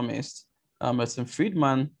economist, Milton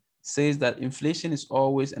Friedman, says that inflation is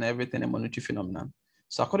always and everything a monetary phenomenon.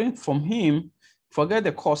 So according from him, forget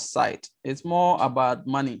the cost side. It's more about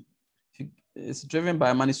money. It's driven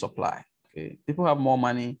by money supply. Okay, people have more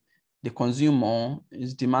money, they consume more.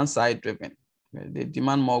 It's demand side driven. Okay? They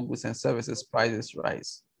demand more goods and services, prices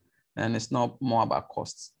rise, and it's not more about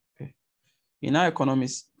costs. Okay, in our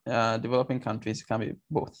economies, developing countries, it can be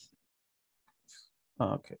both.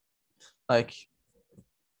 Okay, like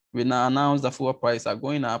we now announce the fuel prices are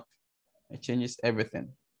going up, it changes everything.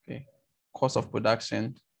 Okay, cost of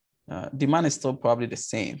production, demand is still probably the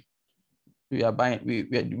same. We are buying,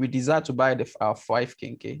 we desire to buy our 5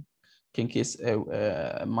 kinkies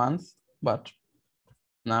a month, but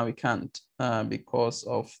now we can't because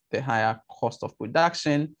of the higher cost of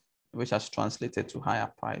production, which has translated to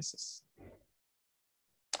higher prices.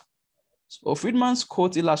 So Friedman's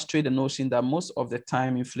quote illustrates the notion that most of the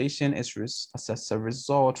time inflation is as a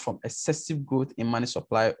result from excessive growth in money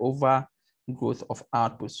supply over growth of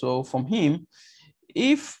output. So from him,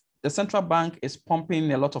 if the central bank is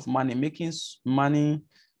pumping a lot of money, making money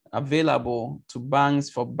available to banks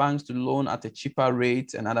for banks to loan at a cheaper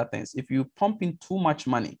rate and other things, if you pump in too much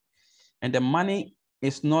money and the money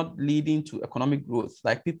is not leading to economic growth,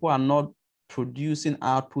 like people are not producing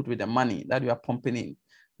output with the money that you are pumping in,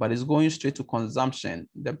 but it's going straight to consumption,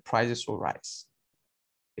 the prices will rise.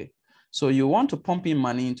 Okay. So you want to pump in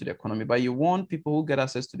money into the economy, but you want people who get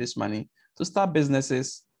access to this money to start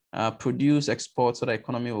businesses, produce, export, so the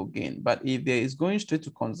economy will gain. But if there is going straight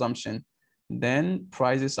to consumption, then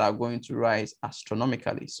prices are going to rise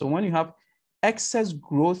astronomically. So when you have excess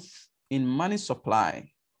growth in money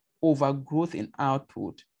supply over growth in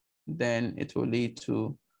output, then it will lead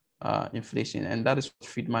to inflation. And that is what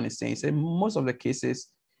Friedman is saying. He said most of the cases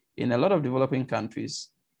in a lot of developing countries,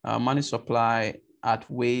 money supply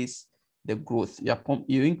outweighs the growth.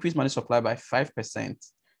 You increase money supply by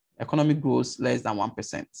 5%, economic grows less than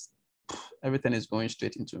 1%. Everything is going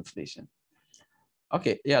straight into inflation.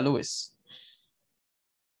 Okay, yeah, Louis.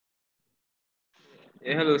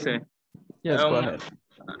 Yeah, hello, sir. Yes, go ahead.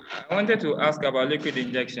 I wanted to ask about liquid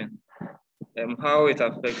injection, how it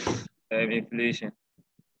affects inflation.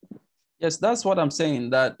 Yes, that's what I'm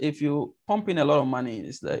saying, that if you pump in a lot of money,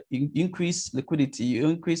 it's like you increase liquidity, you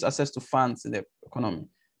increase access to funds in the economy.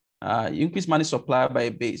 You increase money supply by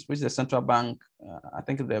a base, which the central bank, I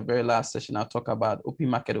think in the very last session, I'll talk about open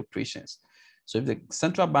market operations. So if the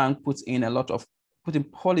central bank puts in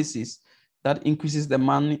policies that increases the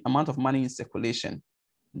amount of money in circulation,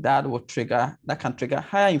 that can trigger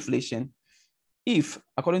higher inflation if,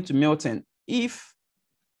 according to Milton, if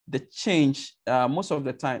the change, most of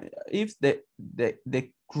the time, if the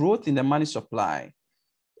growth in the money supply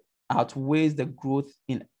outweighs the growth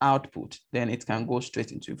in output, then it can go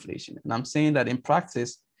straight into inflation. And I'm saying that in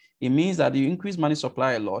practice, it means that you increase money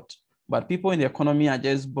supply a lot, but people in the economy are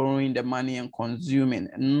just borrowing the money and consuming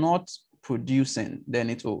and not producing, then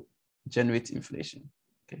it will generate inflation.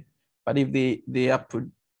 Okay. But if they are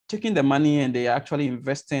taking the money and they are actually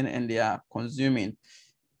investing and they are consuming,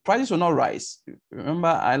 prices will not rise. Remember,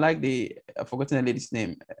 I like I've forgotten the lady's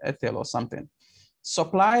name, Ethel or something.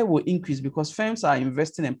 Supply will increase because firms are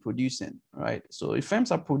investing and producing, right? So if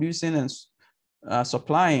firms are producing and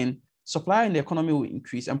supplying, supply in the economy will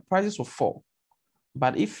increase and prices will fall.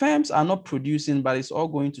 But if firms are not producing, but it's all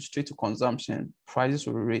going straight to consumption, prices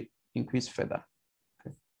will increase further.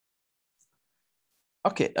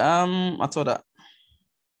 Okay, I thought that.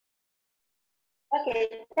 Okay,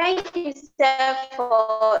 thank you, sir,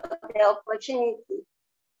 for the opportunity.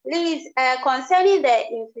 Please, concerning the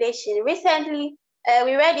inflation, recently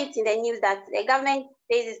we read it in the news that the government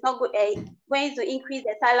says it's not going to increase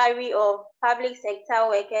the salary of public sector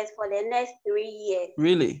workers for the next 3 years.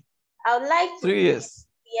 Really? I would like to. 3 years?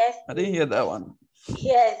 Yes. I didn't hear that one.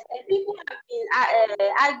 Yes, and people have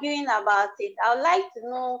been arguing about it. I would like to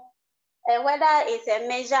know whether it's a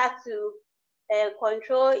measure to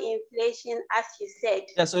control inflation, as you said.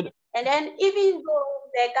 Yeah, so and then even though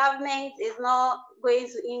the government is not going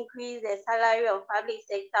to increase the salary of public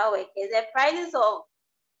sector workers, the prices of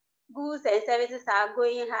goods and services are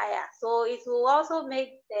going higher. So it will also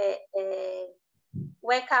make the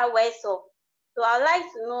worker worse off. So I'd like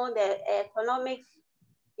to know the economic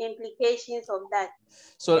implications of that.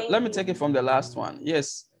 So let me take it from the last one.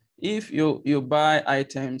 Yes, if you buy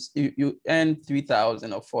items, you earn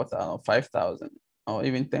 3,000 or 4,000 or 5,000 or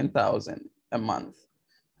even 10,000 a month,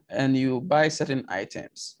 and you buy certain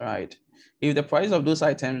items, right? If the price of those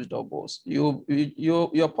items doubles,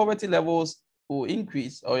 your poverty levels will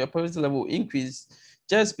increase, or your poverty level will increase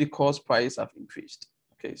just because prices have increased.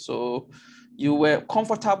 Okay, so you were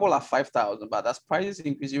comfortable at 5,000, but as prices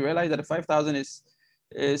increase, you realize that the 5,000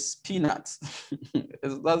 is peanuts.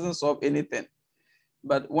 It doesn't solve anything.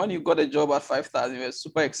 But when you got a job at 5,000, you were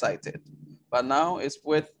super excited. But now it's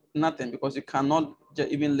worth nothing because you cannot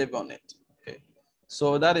even live on it. Okay,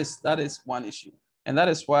 so that is one issue. And that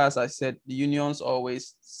is why, as I said, the unions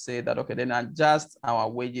always say that, okay, then adjust our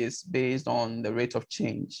wages based on the rate of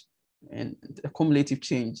change and the cumulative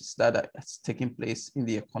changes that are taking place in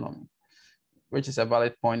the economy, which is a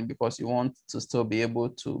valid point because you want to still be able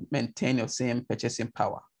to maintain your same purchasing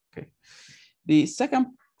power. Okay. The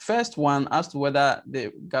first one as to whether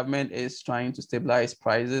the government is trying to stabilize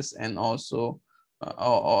prices and also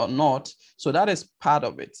or not. So that is part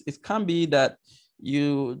of it. It can be that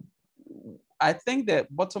I think the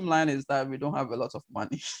bottom line is that we don't have a lot of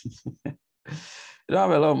money. We don't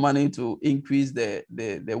have a lot of money to increase the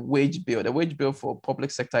wage bill. The wage bill for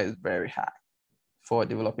public sector is very high for a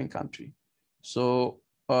developing country. So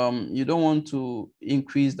you don't want to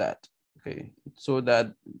increase that, okay? So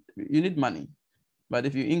that you need money. But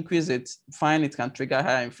if you increase it, fine, it can trigger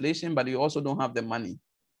higher inflation, but you also don't have the money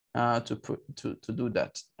to do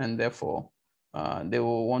that. And therefore, they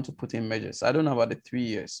will want to put in measures. I don't know about the 3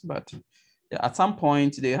 years, but at some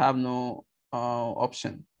point, they have no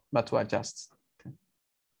option but to adjust. Okay.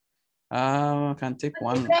 I can take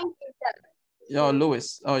one. Thank you, sir. Yo,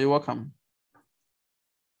 Louis. Oh, you're welcome.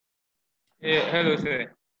 Yeah, hello, sir.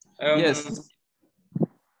 Yes.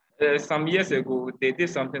 Some years ago, they did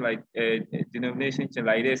something like a denomination change,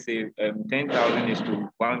 like they say 10,000 is to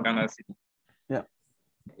 1 Ghana cedi. Yeah.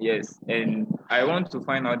 Yes, and I want to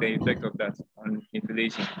find out the effect of that on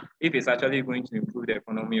inflation. If it's actually going to improve the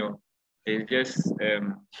economy, or it's just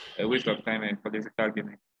a waste of time and political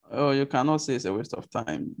gimmick. Oh, you cannot say it's a waste of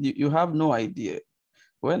time. You have no idea.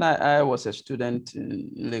 When I was a student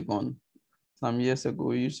in Legon some years ago,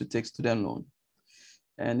 we used to take student loan.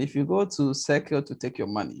 And if you go to Circle to take your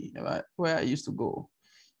money, right, where I used to go,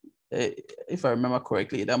 if I remember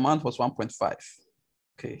correctly, the amount was 1.5.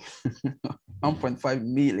 Okay, 1.5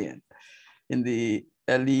 million in the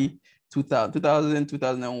early 2000,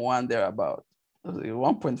 2001, thereabout.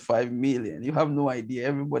 1.5 million. You have no idea.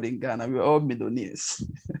 Everybody in Ghana, we're all millionaires.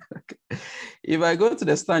 If I go to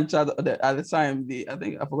the Stand Chart at the time, I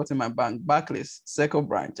think I forgot in my bank, Barclays, Circle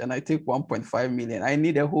branch, and I take 1.5 million, I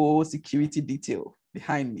need a whole security detail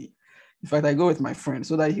behind me. In fact, I go with my friend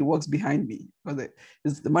so that he walks behind me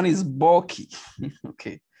because the money is bulky.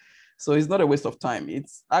 Okay. So it's not a waste of time.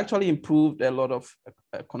 It's actually improved a lot of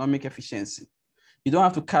economic efficiency. You don't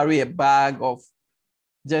have to carry a bag of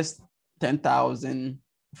just 10,000,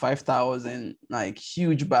 5,000, like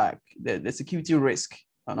huge bag. The security risk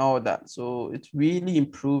and all that. So it really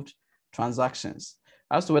improved transactions.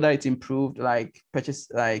 As to whether it improved like purchase,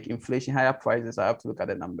 like inflation, higher prices, I have to look at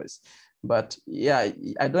the numbers. But yeah,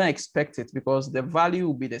 I don't expect it because the value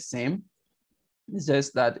will be the same. It's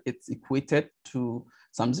just that it's equated to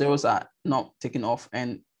some zeros are not taken off.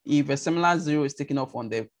 And if a similar zero is taken off on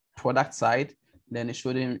the product side, then it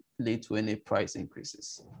shouldn't lead to any price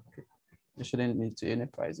increases. Okay. It shouldn't lead to any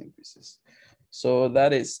price increases. So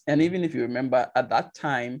that is, and even if you remember at that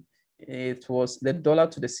time, it was the dollar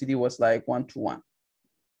to the cedi was like 1-to-1.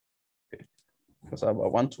 Okay. It was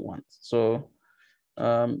about 1-to-1. So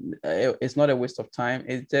it's not a waste of time.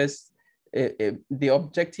 It's just the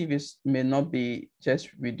objective may not be just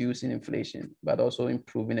reducing inflation, but also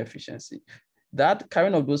improving efficiency. That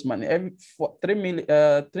carrying of those money, every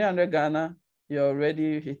 300 Ghana, you're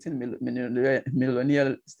already hitting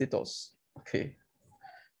millionaire status. Okay.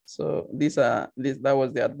 So that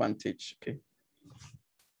was the advantage. Okay.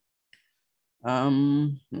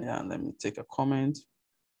 Yeah, let me take a comment.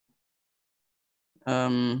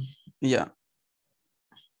 Yeah.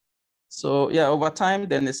 So yeah, over time,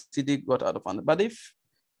 then the cedi got out of hand. But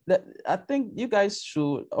I think you guys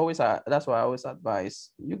should always, that's why I always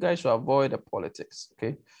advise, you guys should avoid the politics,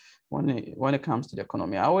 okay? When it comes to the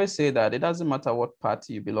economy. I always say that it doesn't matter what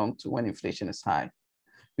party you belong to when inflation is high.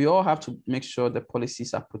 We all have to make sure the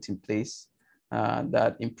policies are put in place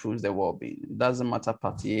that improves the well-being. It doesn't matter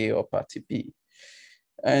party A or party B.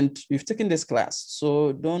 And we've taken this class,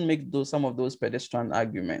 so don't make some of those pedestrian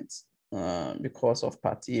arguments because of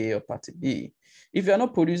party A or party B. If you're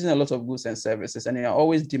not producing a lot of goods and services and you're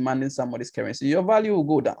always demanding somebody's currency, your value will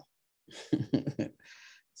go down.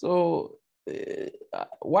 So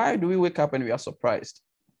why do we wake up and we are surprised?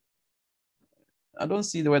 I don't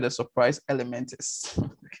see where the surprise element is.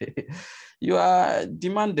 Okay, you are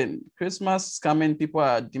demanding. Christmas is coming, people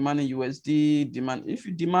are demanding USD. If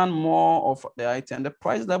you demand more of the item, the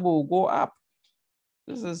price level will go up.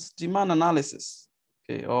 This is demand analysis,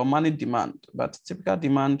 okay, or money demand. But typical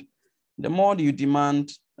demand, the more you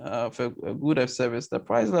demand for a good or service, the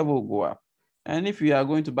price level will go up. And if you are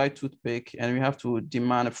going to buy toothpick and we have to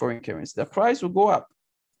demand a foreign currency, the price will go up,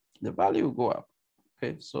 the value will go up.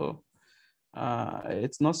 Okay, so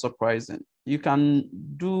it's not surprising. You can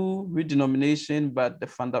do redenomination, but the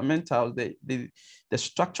fundamentals, the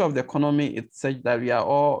structure of the economy, it's such that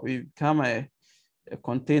we become a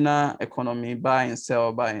container economy, buy and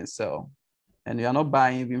sell, and you are not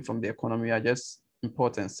buying even from the economy. You are just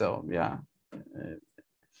import and sell. Yeah,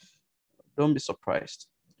 don't be surprised.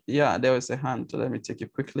 Yeah, there was a hand. So let me take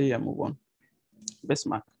it quickly and move on.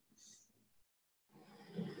 Bismarck.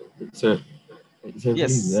 So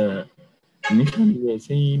Yes. please, initially we were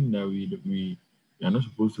saying that we are not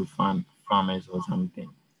supposed to fund farmers or something.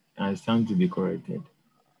 I stand to be corrected.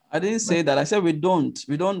 I didn't say that. I said we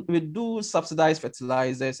do subsidize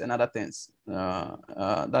fertilizers and other things.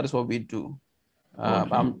 That is what we do.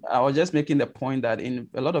 Okay. I was just making the point that in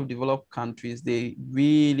a lot of developed countries, they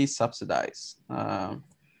really subsidize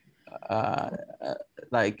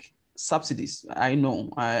like subsidies. I know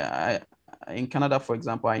in Canada, for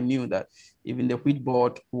example, I knew that even the wheat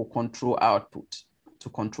board will control output to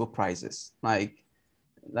control prices. Like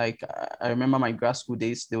I remember my grad school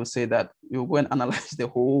days, they will say that we'll go and analyze the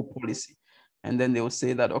whole policy. And then they will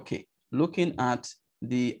say that, okay, looking at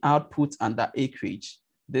the output and the acreage,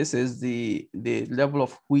 this is the level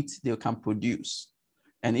of wheat they can produce.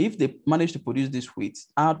 And if they manage to produce this wheat,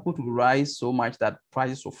 output will rise so much that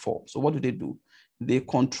prices will fall. So what do? They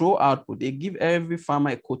control output. They give every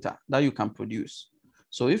farmer a quota that you can produce.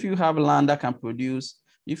 So if you have land that can produce,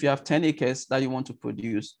 if you have 10 acres that you want to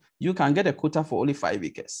produce, you can get a quota for only 5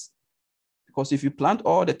 acres. Because if you plant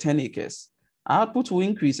all the 10 acres, output will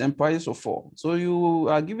increase and prices will fall. So you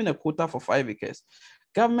are given a quota for 5 acres.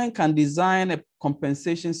 Government can design a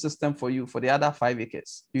compensation system for you for the other 5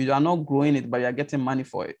 acres. You are not growing it, but you are getting money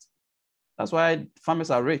for it. That's why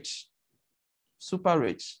farmers are rich, super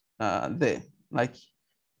rich there. Like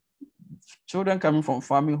children coming from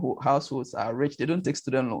farming households are rich. They don't take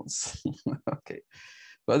student loans. Okay.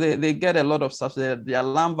 But they get a lot of subsidy. Their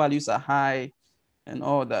land values are high and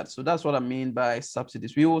all that. So that's what I mean by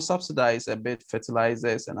subsidies. We will subsidize a bit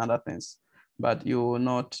fertilizers and other things, but you will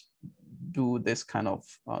not do this kind of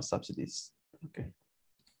subsidies. Okay.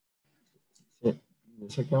 So the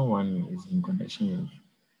second one is in connection.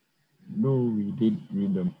 Though we did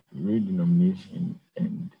redenomination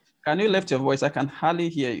and. Can you lift your voice? I can hardly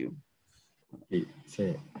hear you. Okay,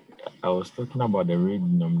 so I was talking about the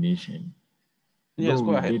redenomination. Yes, though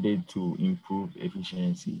go ahead. We did it to improve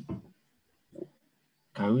efficiency.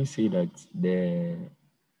 Can we say that the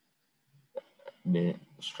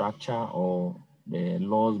structure or the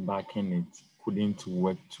laws backing it couldn't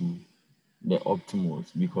work to the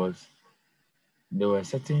optimals, because there were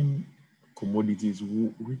certain commodities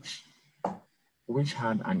which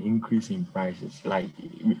had an increase in prices, like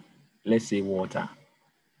let's say water.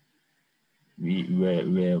 We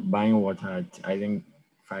were buying water at, I think,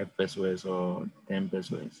 5 pesos or 10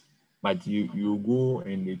 pesos, but you go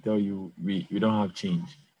and they tell you we don't have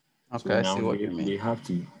change. Okay, So I see now what you mean. they have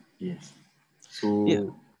to, yes. Yeah.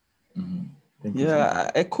 So thank you, sir.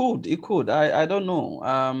 Yeah, it could. I don't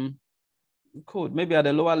know. It could. Maybe at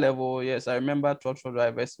the lower level, yes. I remember truck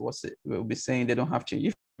drivers will be saying they don't have change.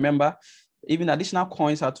 If you remember, even additional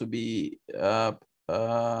coins had to be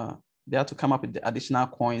they had to come up with the additional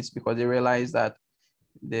coins because they realized that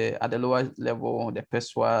at the lower level, the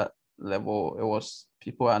peso level, it was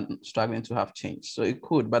people are struggling to have change. So it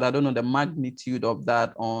could, but I don't know the magnitude of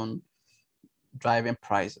that on driving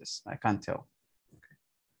prices. I can't tell.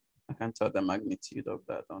 I can't tell the magnitude of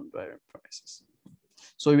that on driving prices.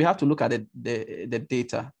 So we have to look at the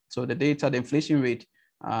data. So the data, the inflation rate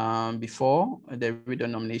before the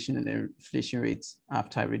redenomination and the inflation rates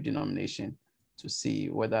after redenomination to see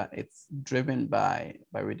whether it's driven by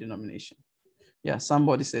redenomination. Yeah,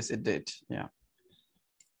 somebody says it did. Yeah.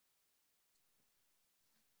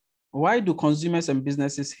 Why do consumers and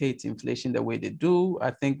businesses hate inflation the way they do? I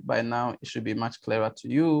think by now it should be much clearer to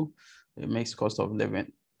you. It makes cost of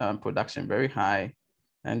living production very high,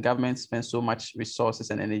 and government spends so much resources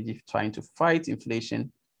and energy trying to fight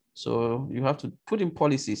inflation. So you have to put in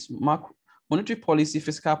policies, monetary policy,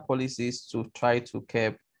 fiscal policies to try to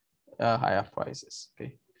curb higher prices.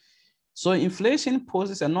 Okay. So inflation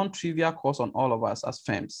poses a non-trivial cost on all of us as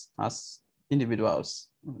firms, as individuals.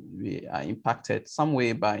 We are impacted some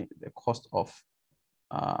way by the cost of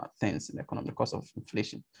things in the economy, the cost of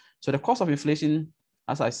inflation. So the cost of inflation,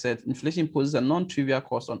 as I said, inflation poses a non-trivial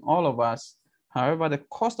cost on all of us. However, the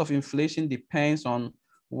cost of inflation depends on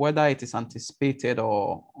whether it is anticipated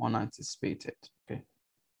or unanticipated. Okay.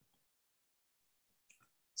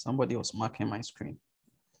 Somebody was marking my screen.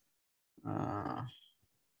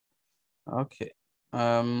 Okay.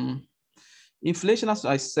 Inflation, as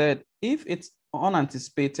I said, if it's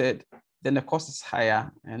unanticipated, then the cost is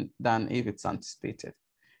higher than if it's anticipated.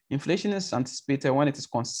 Inflation is anticipated when it is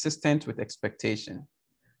consistent with expectation.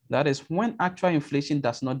 That is when actual inflation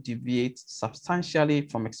does not deviate substantially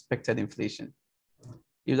from expected inflation.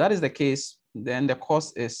 If that is the case, then the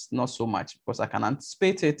cost is not so much because I can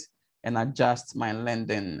anticipate it and adjust my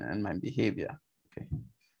lending and my behavior. Okay.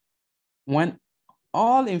 When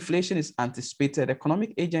all inflation is anticipated,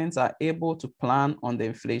 economic agents are able to plan on the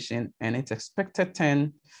inflation, and its expected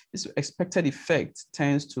effect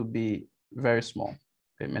tends to be very small,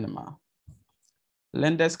 okay, minimal.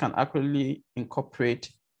 Lenders can accurately incorporate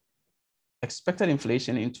expected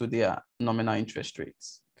inflation into their nominal interest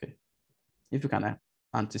rates, okay, if you can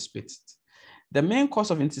anticipate it. The main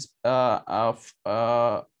cause of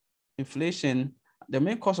inflation, the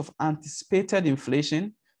main cause of anticipated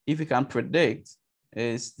inflation, if you can predict,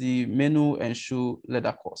 is the menu and shoe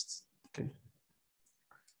leather costs. Okay.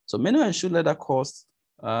 So menu and shoe leather costs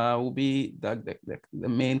will be the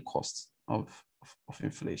main cost of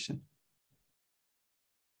inflation.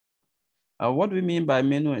 What do we mean by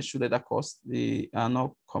menu and shoe leather costs? They are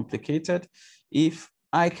not complicated. If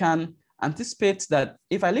I can anticipate that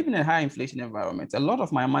if I live in a high inflation environment, a lot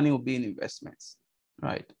of my money will be in investments,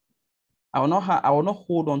 right? I will not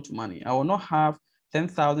hold on to money. I will not have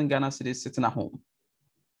 10,000 Ghana cedis sitting at home.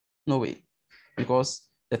 No way, because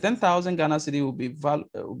the 10,000 Ghana cedi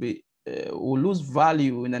will lose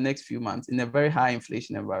value in the next few months in a very high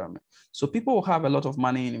inflation environment. So people will have a lot of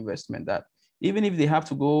money in investment that even if they have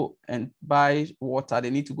to go and buy water,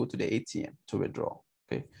 they need to go to the ATM to withdraw.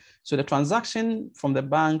 Okay, so the transaction from the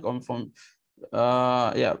bank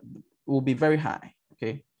will be very high.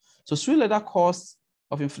 Okay, so shoe leather costs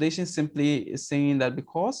of inflation simply is saying that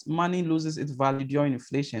because money loses its value during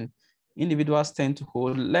inflation, individuals tend to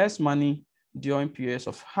hold less money during periods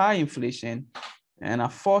of high inflation and are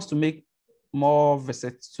forced to make more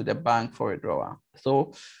visits to the bank for withdrawal.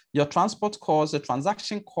 So your transport costs, the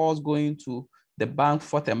transaction costs going to the bank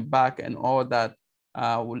forth and back and all that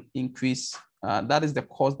will increase. That is the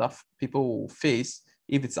cost that people will face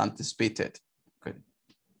if it's anticipated. Okay.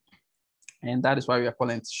 And that is why we are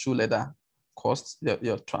calling it shoe leather costs.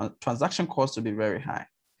 Your transaction costs will be very high.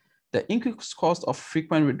 The increased cost of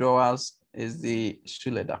frequent withdrawals is the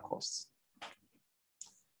shoe leather costs.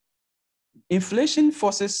 Inflation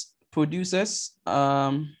forces producers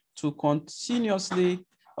to continuously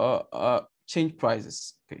change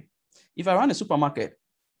prices. Okay, if I run a supermarket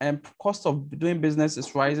and cost of doing business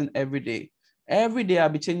is rising every day, every day I'll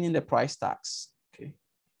be changing the price tags, okay,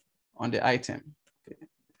 on the item. Okay.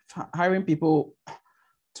 Hiring people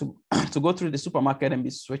to go through the supermarket and be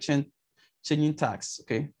changing tags,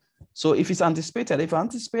 okay? So if it's anticipated, if I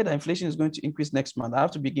anticipate that inflation is going to increase next month, I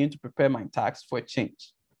have to begin to prepare my tax for a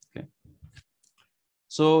change, okay?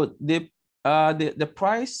 So they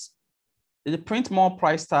print more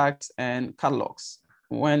price tags and catalogs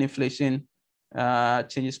when inflation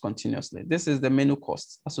changes continuously. This is the menu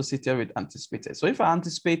cost associated with anticipated. So if I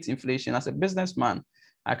anticipate inflation as a businessman,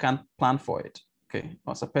 I can plan for it. Okay,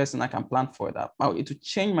 as a person, I can plan for it. It will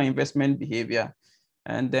change my investment behavior,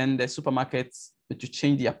 and then the supermarkets to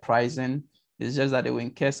change their pricing. It's just that they will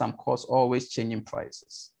incur some costs, always changing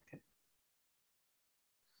prices. Okay.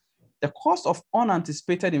 The cost of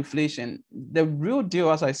unanticipated inflation, the real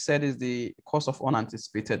deal, as I said, is the cost of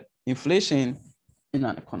unanticipated inflation in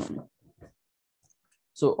an economy.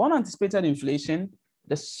 So unanticipated inflation,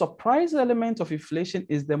 the surprise element of inflation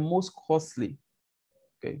is the most costly,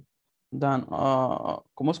 okay, than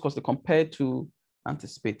most costly compared to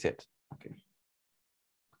anticipated, okay.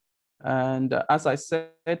 And as I said,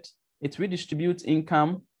 it redistributes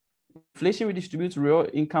income. Inflation redistributes real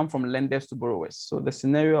income from lenders to borrowers. So the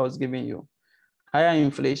scenario I was giving you, higher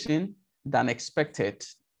inflation than expected.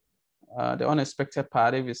 The unexpected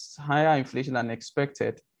part, if it's higher inflation than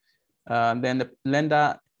expected, then the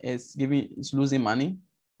lender is losing money.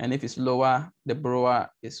 And if it's lower, the borrower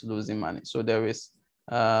is losing money. So there is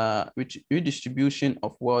redistribution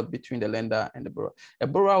of wealth between the lender and the borrower. A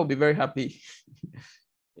borrower will be very happy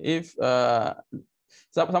if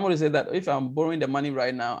somebody said that if I'm borrowing the money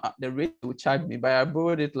right now, the rate will charge me, but I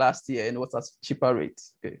borrowed it last year and it was a cheaper rate,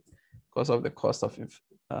 okay, because of the cost of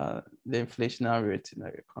the inflationary rate in the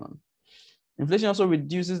economy. Inflation also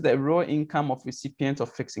reduces the raw income of recipients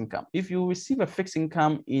of fixed income. If you receive a fixed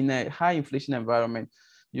income in a high inflation environment,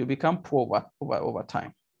 you become poor over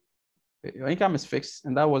time. Okay. Your income is fixed,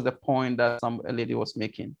 and that was the point that a lady was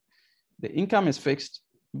making. The income is fixed,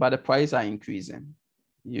 but the prices are increasing.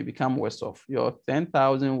 You become worse off. Your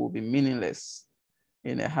 10,000 will be meaningless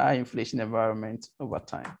in a high inflation environment over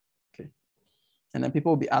time. Okay, and then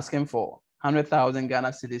people will be asking for 100,000 Ghana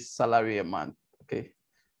cedis salary a month. Okay,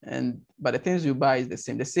 but the things you buy is the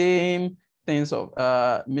same things of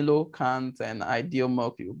Milo cans and Ideal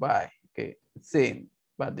milk you buy. Okay, same,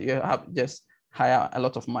 but you have just hire a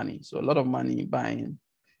lot of money. So a lot of money buying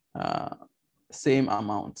same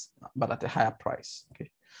amount, but at a higher price.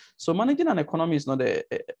 Okay. So managing an economy is not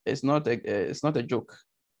a joke.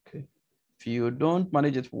 Okay. If you don't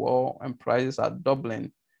manage it well and prices are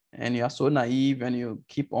doubling, and you are so naive and you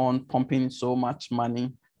keep on pumping so much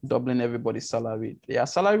money, doubling everybody's salary, their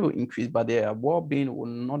salary will increase, but their well-being will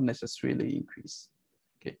not necessarily increase.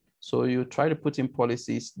 Okay. So you try to put in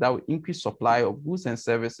policies that will increase supply of goods and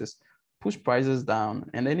services, push prices down,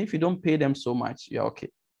 and then if you don't pay them so much, you're okay.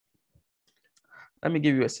 Let me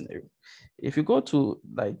give you a scenario. If you go to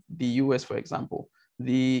like the US, for example,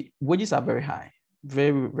 the wages are very high,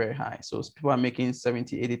 very, very high. So people are making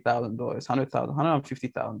 $70,000, $80,000, $100,000,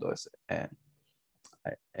 $150,000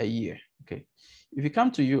 a year. Okay. If you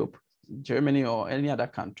come to Europe, Germany, or any other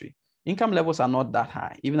country, income levels are not that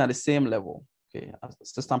high, even at the same level. Okay,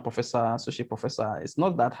 assistant professor, associate professor, it's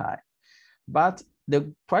not that high. But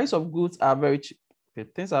the price of goods are very cheap. Okay,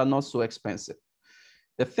 things are not so expensive.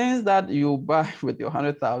 The things that you buy with your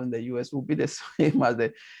 100,000 in the US will be the same as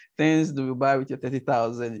the things that you buy with your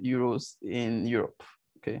 30,000 euros in Europe.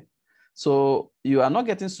 Okay, so you are not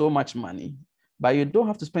getting so much money, but you don't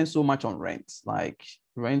have to spend so much on rent. Like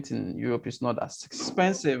rent in Europe is not as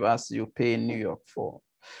expensive as you pay in New York for.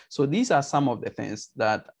 So these are some of the things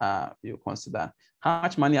that you consider. How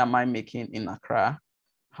much money am I making in Accra?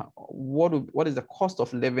 What is the cost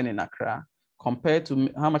of living in Accra compared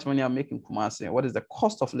to how much money I'm making in Kumasi? What is the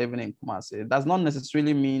cost of living in Kumasi? It does not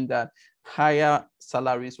necessarily mean that higher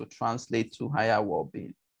salaries will translate to higher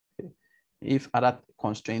well-being. Okay? If other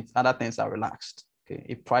constraints, other things are relaxed. Okay?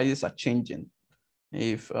 If prices are changing,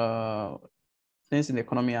 if things in the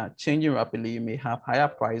economy are changing rapidly, you may have higher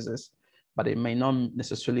prices, but it may not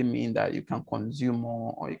necessarily mean that you can consume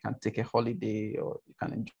more, or you can take a holiday, or you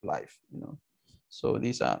can enjoy life, you know. So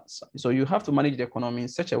you have to manage the economy in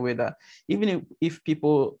such a way that even if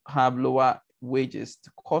people have lower wages,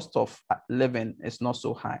 the cost of living is not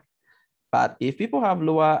so high. But if people have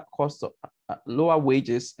lower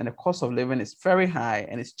wages and the cost of living is very high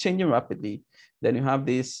and it's changing rapidly, then you have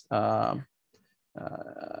this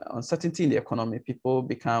uncertainty in the economy. People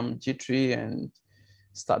become jittery and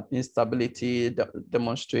start instability,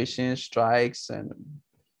 demonstrations, strikes, and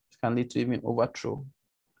it can lead to even overthrow.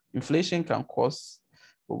 Inflation can cause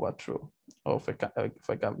overthrow.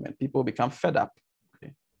 for government. People become fed up,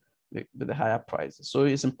 okay, with the higher prices. So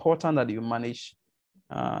it's important that you manage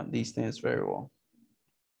these things very well.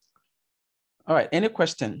 All right, any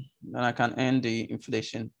question? Then I can end the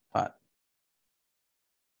inflation part.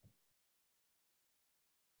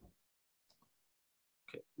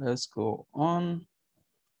 Okay, let's go on.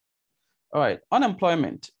 All right,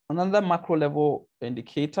 unemployment, another macro level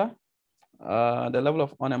indicator, the level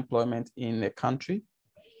of unemployment in a country.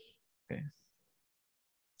 Okay.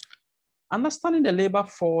 Understanding the labor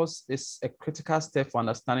force is a critical step for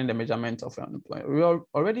understanding the measurement of unemployment. We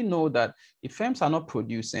already know that if firms are not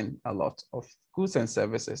producing a lot of goods and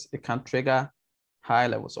services, it can trigger high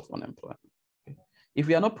levels of unemployment. Okay. If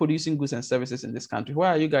we are not producing goods and services in this country, where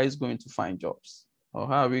are you guys going to find jobs? Or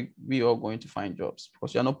how are we all going to find jobs?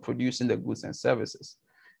 Because you are not producing the goods and services.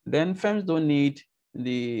 Then firms don't need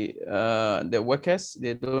the workers.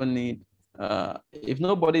 They don't need if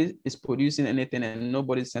nobody is producing anything and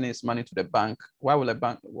nobody's sending his money to the bank, why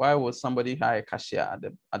will somebody hire a cashier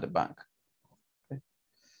at the bank? Okay.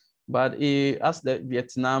 But as the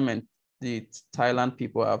Vietnam and the Thailand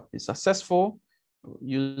people have been successful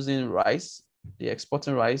using rice, they're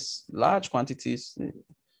exporting rice, large quantities.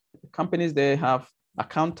 The companies there have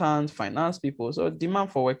accountants, finance people, so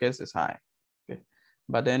demand for workers is high. Okay.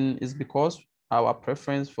 But then it's because our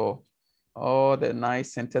preference for all the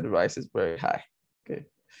nice scented rice is very high. Okay.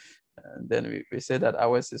 And then we say that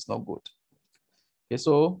ours is not good. Okay,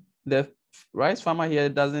 so the rice farmer here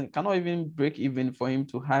cannot even break even for him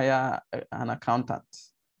to hire an accountant,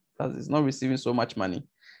 because he's not receiving so much money.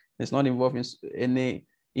 It's not involved in any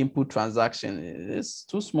input transaction. It's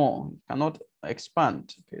too small, it cannot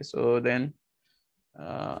expand. Okay, so then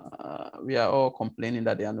we are all complaining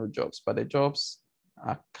that there are no jobs, but the jobs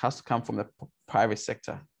has to come from the private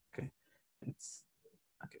sector. Okay,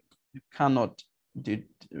 you cannot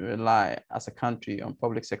rely as a country on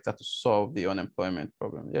public sector to solve the unemployment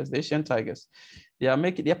problem. Yes, the Asian tigers, they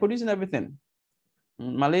are producing everything.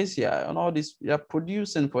 Malaysia and all this, they are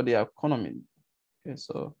producing for their economy. Okay,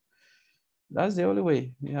 so that's the only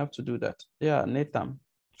way you have to do that. Yeah, Nathan,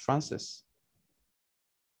 Francis.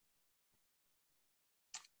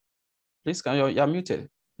 Please come, you're muted.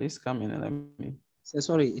 Please come in and let me.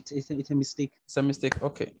 Sorry, it's a mistake. It's a mistake,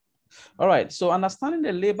 okay. All right, so understanding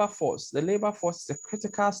the labor force. The labor force is a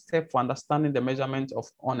critical step for understanding the measurement of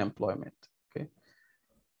unemployment, okay?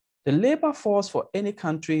 The labor force for any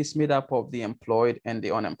country is made up of the employed and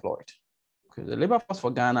the unemployed. Okay, the labor force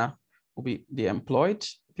for Ghana will be the employed,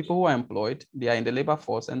 people who are employed, they are in the labor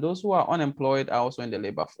force, and those who are unemployed are also in the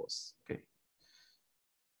labor force, okay?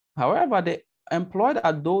 However, the employed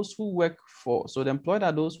are those who work for, so the employed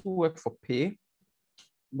are those who work for pay,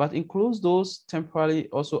 but includes those temporarily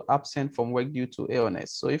also absent from work due to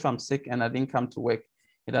illness. So if I'm sick and I didn't come to work,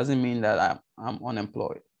 it doesn't mean that I'm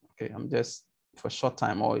unemployed. Okay, I'm just for a short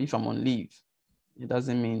time, or if I'm on leave, it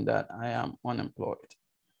doesn't mean that I am unemployed.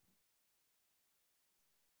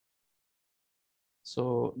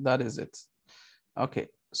 So that is it. Okay,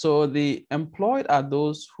 so the employed are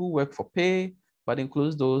those who work for pay, but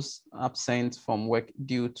includes those absent from work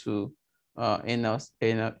due to illness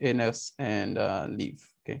and leave.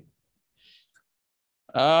 Okay.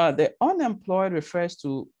 The unemployed refers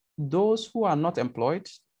to those who are not employed,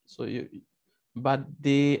 but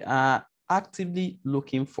they are actively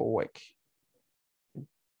looking for work.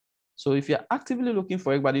 So if you're actively looking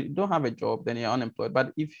for work, but you don't have a job, then you're unemployed.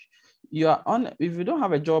 But if you don't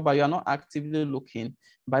have a job, but you are not actively looking,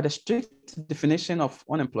 by the strict definition of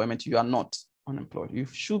unemployment, you are not unemployed. You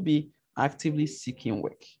should be actively seeking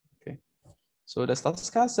work. Okay. So the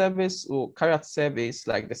statistical service will carry out surveys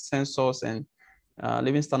like the census and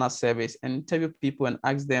living standard surveys and interview people and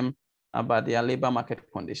ask them about their labor market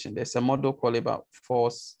condition. There's a model called labor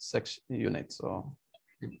force section units or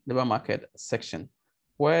labor market section,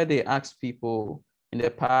 where they ask people in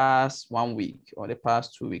the past 1 week or the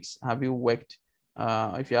past 2 weeks, have you worked?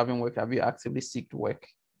 If you haven't worked, have you actively sought work?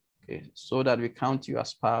 Okay, so that we count you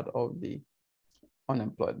as part of the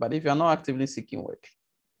unemployed. But if you're not actively seeking work,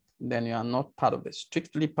 then you are not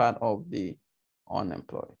strictly part of the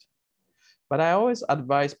unemployed. But I always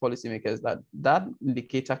advise policymakers that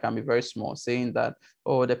indicator can be very small, saying that,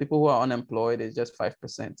 oh, the people who are unemployed is just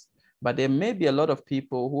 5%. But there may be a lot of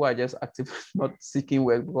people who are just actively not seeking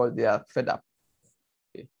work because they are fed up.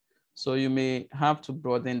 Okay. So you may have to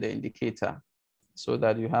broaden the indicator so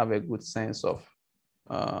that you have a good sense of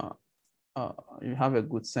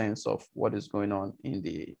what is going on in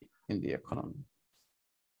the economy.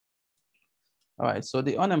 All right, so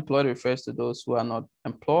the unemployed refers to those who are not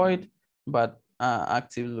employed, but are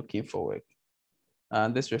actively looking for work.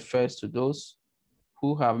 And this refers to those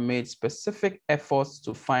who have made specific efforts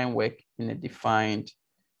to find work in a defined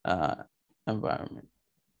environment,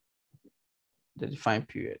 the defined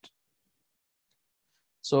period.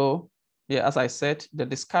 So yeah, as I said, the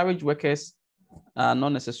discouraged workers are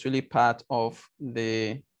not necessarily part of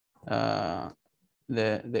the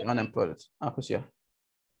unemployed. Akusia.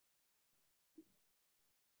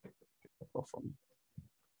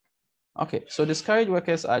 Okay, so discouraged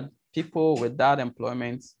workers are people without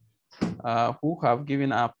employment who have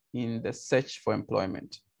given up in the search for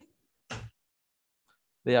employment.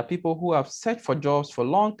 They are people who have searched for jobs for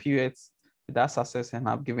long periods without success and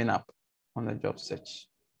have given up on the job search.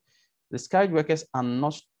 Discouraged workers are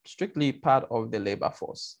not strictly part of the labor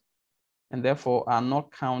force and therefore are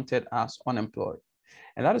not counted as unemployed.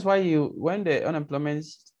 And that is why when the unemployment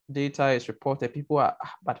data is reported, people are,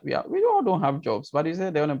 but we all don't have jobs, but you say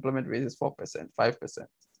the unemployment rate is 4%, 5%.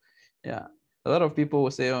 Yeah, a lot of people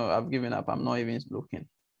will say, oh, I've given up, I'm not even looking.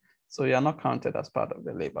 So you are not counted as part of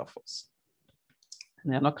the labor force.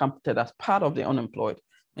 And you're not counted as part of the unemployed.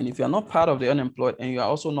 And if you're not part of the unemployed and you are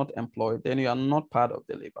also not employed, then you are not part of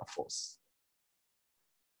the labor force.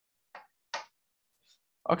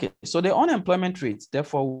 Okay, so the unemployment rate,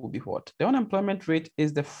 therefore, will be what? The unemployment rate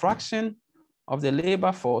is the fraction of the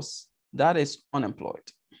labor force that is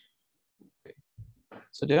unemployed. Okay.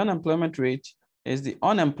 So the unemployment rate is the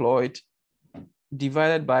unemployed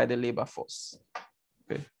divided by the labor force.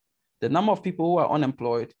 Okay. The number of people who are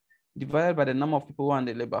unemployed divided by the number of people who are in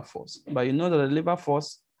the labor force. But you know that the labor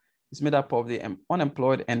force is made up of the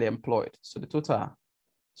unemployed and the employed. So the total,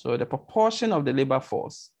 so the proportion of the labor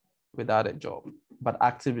force without a job, but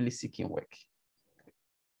actively seeking work.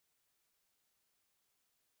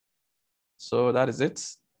 So that is it,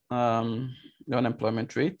 the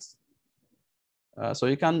unemployment rate. So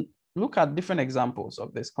you can look at different examples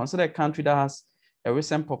of this. Consider a country that has a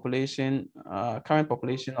recent population, current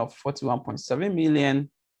population of 41.7 million.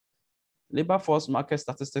 Labor force market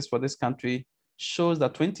statistics for this country shows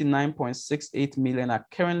that 29.68 million are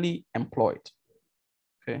currently employed,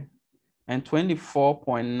 okay? And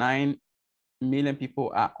 24.9 million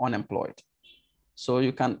people are unemployed. So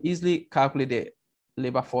you can easily calculate the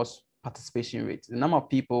labor force participation rate, the number of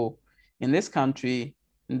people in this country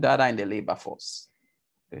that are in the labor force.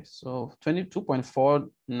 Okay, so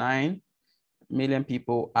 22.49 million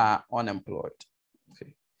people are unemployed.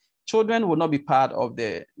 Okay. Children will not be part of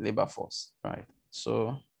the labor force, right?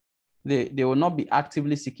 So they will not be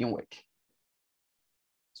actively seeking work.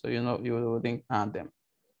 So you wouldn't add them.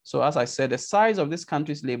 So as I said, the size of this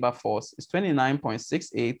country's labor force is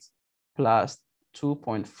 29.68 plus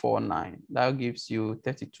 2.49. That gives you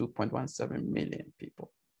 32.17 million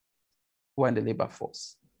people who are in the labor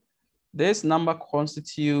force. This number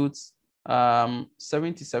constitutes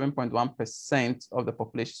 77.1% of the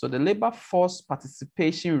population. So the labor force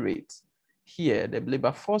participation rate here, the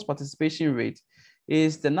labor force participation rate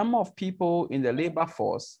is the number of people in the labor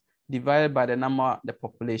force divided by the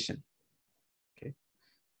population. Okay.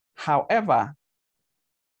 However,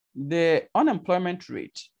 the unemployment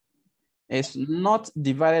rate is not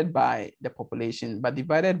divided by the population, but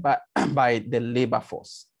divided by, by the labor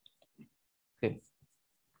force. Okay.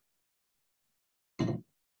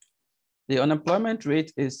 The unemployment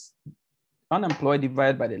rate is unemployed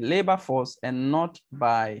divided by the labor force and not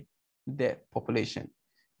by the population.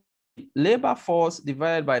 Labor force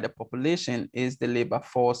divided by the population is the labor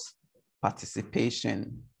force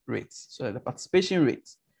participation rate. So the participation rate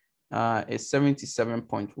is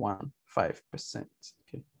 77.15%.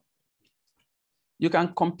 Okay. You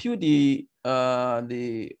can compute the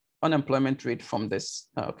unemployment rate from this.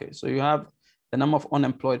 Okay, so you have the number of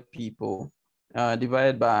unemployed people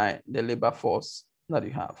divided by the labor force that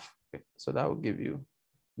you have. Okay, so that will give you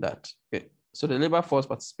that. Okay, so the labor force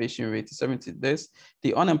participation rate is 70.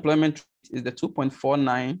 The unemployment rate is the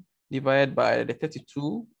 2.49 divided by the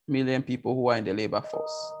 32 million people who are in the labor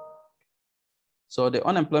force. So the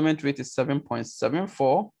unemployment rate is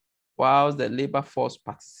 7.74, while the labor force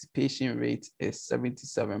participation rate is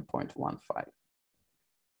 77.15.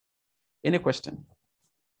 Any question?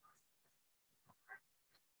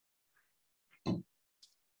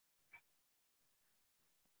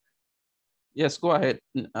 Yes, go ahead,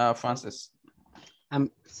 Francis.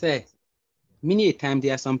 Sir, many a time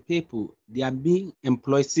there are some people, they are being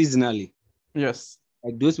employed seasonally. Yes.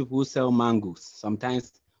 Like those people who sell mangoes.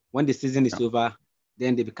 Sometimes when the season is over,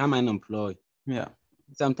 then they become unemployed. Yeah.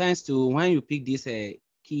 Sometimes too, when you pick these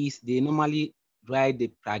kids, they normally ride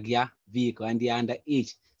the Pragya vehicle and they are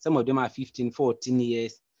underage. Some of them are 15, 14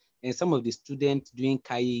 years. And some of the students doing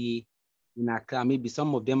KIE in Accra, maybe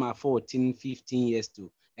some of them are 14, 15 years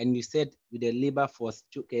too. And you said with the labor force,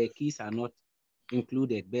 kids are not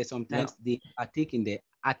included, but sometimes they partake in the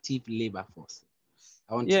active labor force.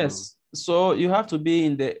 I want to know. Yes, so you have to be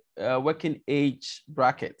in the working age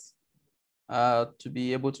bracket to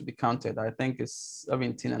be able to be counted. I think it's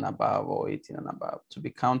 17 and above or 18 and above to be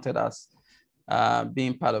counted as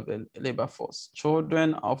being part of the labor force.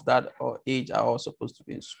 Children of that age are all supposed to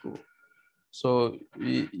be in school. So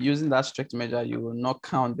using that strict measure, you will not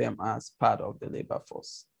count them as part of the labor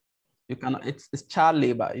force. You cannot, it's child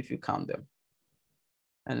labor if you count them.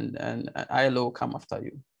 And ILO will come after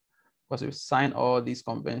you because you sign all these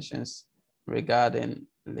conventions regarding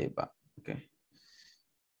labor, okay?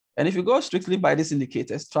 And if you go strictly by these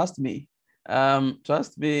indicators, trust me, I've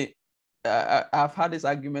had this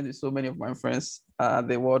argument with so many of my friends,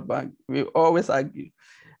 the World Bank, we always argue.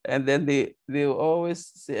 And then they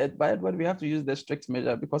always say, but we have to use the strict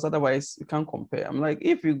measure because otherwise you can't compare. I'm like,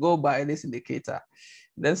 if you go by this indicator,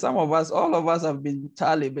 then all of us have been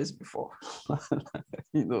child laborers before.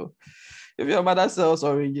 You know, if your mother sells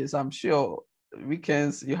oranges, I'm sure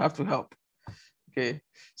weekends you have to help. Okay,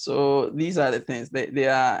 so these are the things.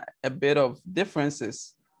 There are a bit of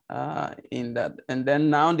differences in that. And then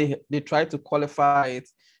now they try to qualify it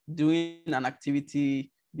doing an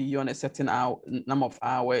activity beyond a certain number of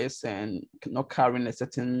hours and not carrying a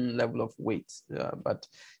certain level of weight. But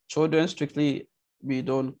children, strictly, we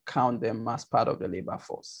don't count them as part of the labor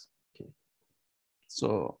force. Okay.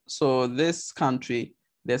 So this country,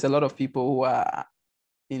 there's a lot of people who are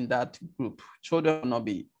in that group. Children will not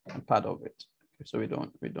be part of it. Okay. So we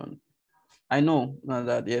don't. I know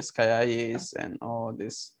that yes, KIAs and all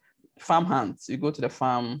this farm hands. You go to the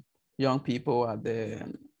farm, young people are there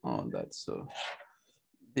and all that. So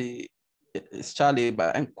it's child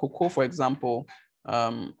labor. And cocoa, for example,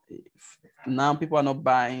 now people are not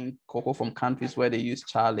buying cocoa from countries where they use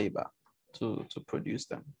child labor to produce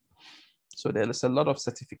them. So there's a lot of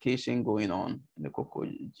certification going on in the cocoa,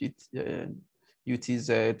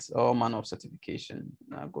 UTZ, all manner of certification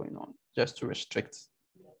going on just to restrict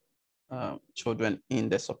children in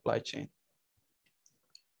the supply chain.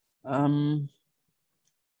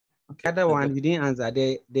 Okay. Other one you didn't answer.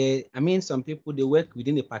 I mean, some people they work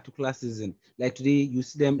within a particular season. Like today, you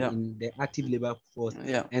see them in the active labor force,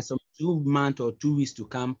 and some 2 months or 2 weeks to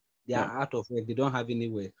come, they are out of work. They don't have any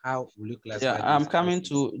work. How will you classify? Yeah, I'm coming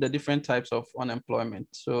to the different types of unemployment.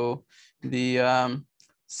 So the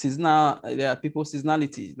seasonal, there are people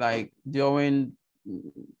seasonality, like during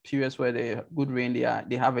periods where they good rain,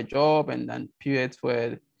 they have a job, and then periods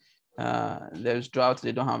where there's drought,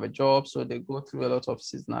 they don't have a job, so they go through a lot of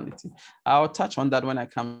seasonality. I'll touch on that when I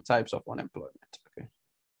come to types of unemployment. Okay,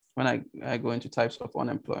 when I go into types of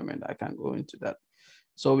unemployment, I can go into that.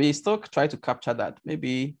 So we still try to capture that.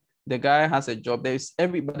 Maybe the guy has a job. But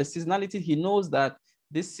the seasonality, he knows that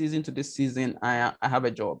this season to this season, I have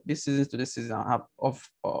a job. This season to this season,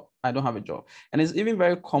 I don't have a job. And it's even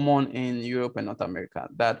very common in Europe and North America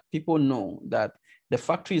that people know that the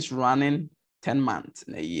factory is running 10 months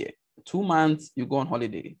in a year. 2 months, you go on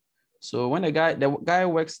holiday. So when the guy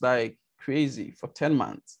works like crazy for 10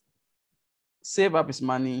 months, save up his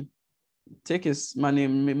money, take his money,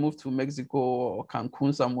 move to Mexico or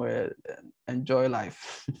Cancun somewhere, and enjoy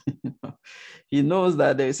life. He knows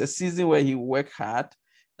that there is a season where he work hard,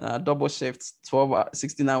 double shifts,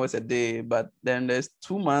 16 hours a day, but then there's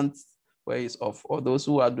 2 months where he's off. Or those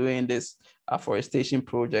who are doing this afforestation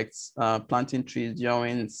projects, planting trees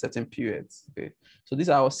during certain periods. Okay, so these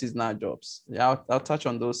are all seasonal jobs. Yeah, I'll touch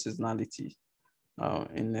on those seasonality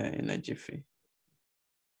in a jiffy.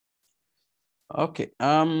 Okay.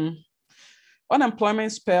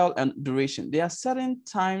 Unemployment spell and duration. There are certain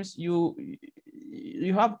times you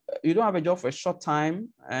don't have a job for a short time,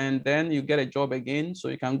 and then you get a job again, so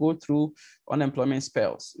you can go through unemployment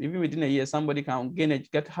spells. Even within a year, somebody can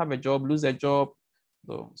have a job, lose a job.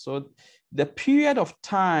 So the period of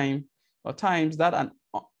time or times that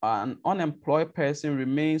an unemployed person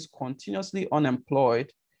remains continuously unemployed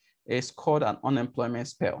is called an unemployment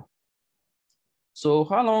spell. So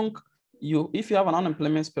how long if you have an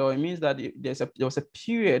unemployment spell, it means that there was a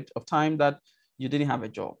period of time that you didn't have a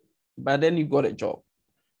job, but then you got a job.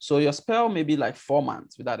 So your spell may be like 4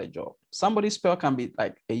 months without a job. Somebody's spell can be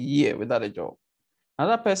like a year without a job.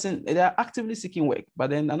 Another person, they are actively seeking work,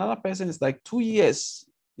 but then another person is like 2 years,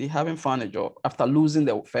 they haven't found a job after losing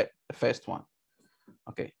the first one.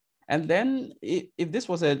 Okay. And then if this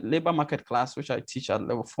was a labor market class, which I teach at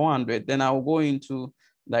level 400, then I'll go into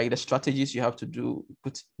like the strategies you have to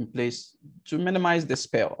put in place to minimize the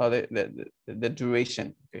spell or the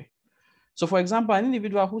duration. Okay. So for example, an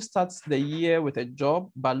individual who starts the year with a job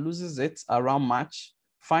but loses it around March,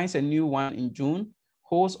 finds a new one in June,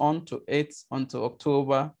 holds on to it until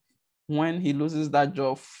October, when he loses that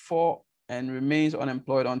job for and remains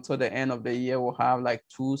unemployed until the end of the year, will have like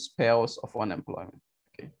 2 spells of unemployment.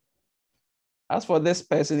 Okay. As for this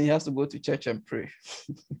person, he has to go to church and pray.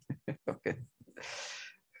 Okay.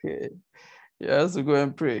 Okay. He has to go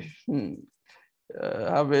and pray.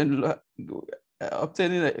 Having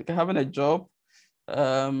a job,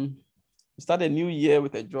 start a new year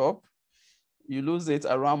with a job, you lose it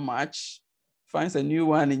around March, finds a new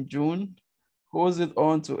one in June, holds it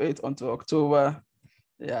on to it until October.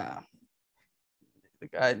 Yeah, the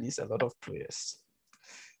guy needs a lot of prayers.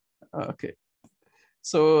 Okay,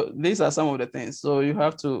 so these are some of the things. So you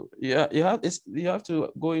have to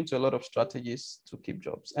go into a lot of strategies to keep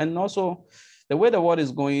jobs. And also, the way the world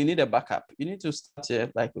is going, you need a backup. You need to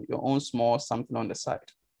start like with your own small something on the side,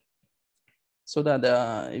 so that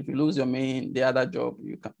if you lose the other job,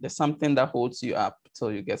 there's something that holds you up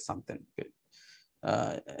till you get something. Okay.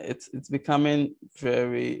 It's becoming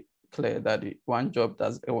very clear that one job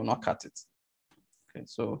it will not cut it. Okay,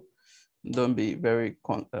 so don't be very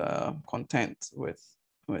content with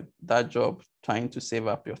that job, trying to save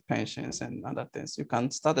up your pensions and other things. You can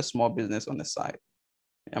start a small business on the side,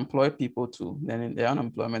 employ people too, then the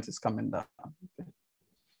unemployment is coming down. Okay.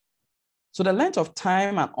 So the length of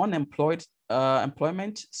time an unemployed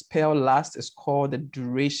employment spell lasts is called the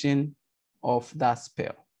duration of that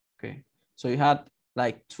spell. Okay, so you had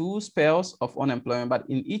like 2 spells of unemployment, but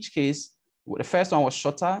in each case, the first one was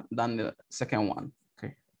shorter than the second one.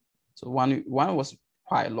 Okay, so one was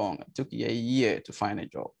quite long. It took you a year to find a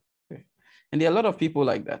job. Okay, and there are a lot of people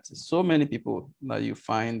like that. So many people that you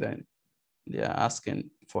find and they are asking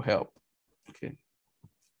for help. Okay.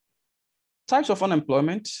 Types of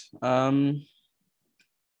unemployment.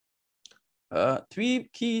 3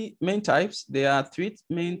 key main types. There are 3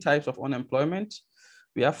 main types of unemployment.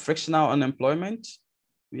 We have frictional unemployment,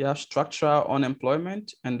 we have structural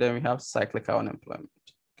unemployment, and then we have cyclical unemployment.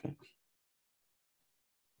 Okay.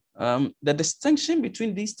 The distinction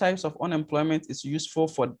between these types of unemployment is useful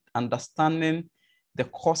for understanding the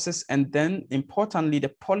causes and then, importantly, the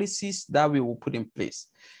policies that we will put in place.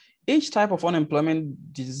 Each type of unemployment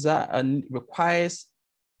requires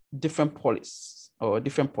different policies or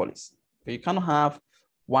different policies. You cannot have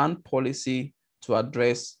one policy to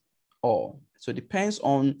address all. So it depends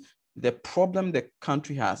on the problem the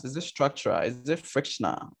country has. Is it structural? Is it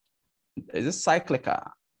frictional? Is it cyclical?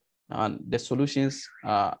 And the solutions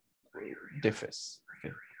differs.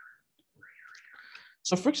 Okay.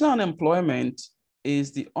 So frictional unemployment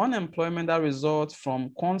is the unemployment that results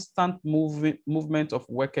from constant movement of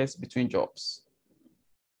workers between jobs.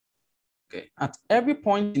 Okay. At every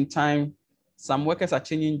point in time, some workers are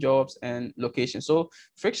changing jobs and location. So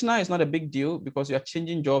frictional is not a big deal because you are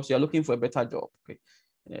changing jobs, you are looking for a better job. Okay.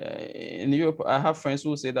 In Europe, I have friends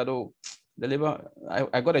who say that, oh, the labor,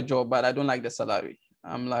 I got a job, but I don't like the salary.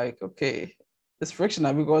 I'm like, okay, it's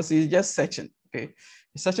frictional because he's just searching. Okay.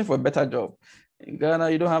 He's searching for a better job. In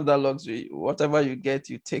Ghana, you don't have that luxury. Whatever you get,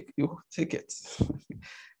 you take it.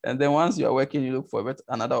 And then once you are working, you look for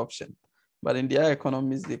another option. But in their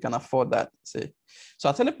economies, they can afford that. Say. So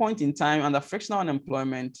at any point in time, under frictional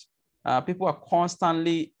unemployment, people are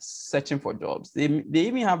constantly searching for jobs. They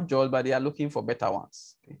even have jobs, but they are looking for better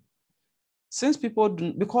ones. Okay. Since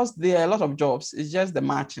because there are a lot of jobs, it's just the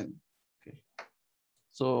matching. Okay.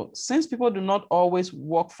 So since people do not always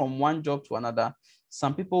work from one job to another,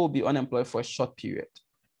 some people will be unemployed for a short period.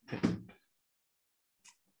 Okay.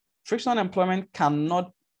 Frictional unemployment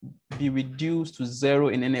cannot be reduced to 0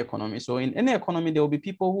 in any economy. So in any economy, there will be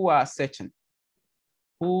people who are searching,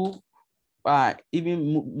 who are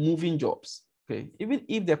even moving jobs. Okay, even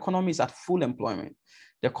if the economy is at full employment,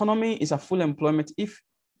 the economy is at full employment if,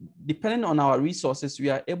 depending on our resources, we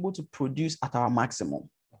are able to produce at our maximum.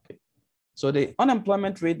 Okay, so the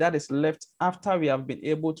unemployment rate that is left after we have been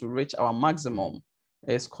able to reach our maximum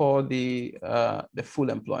is called the full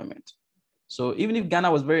employment. So even if Ghana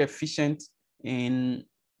was very efficient in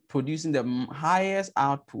producing the highest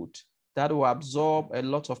output that will absorb a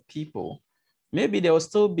lot of people, maybe there will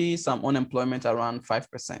still be some unemployment around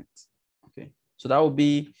 5%. Okay, so that will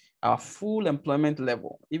be our full employment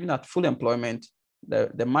level. Even at full employment,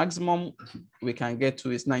 the maximum we can get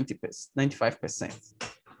to is 95%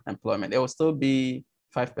 employment. There will still be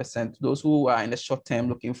 5%, those who are in the short term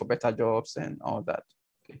looking for better jobs and all that.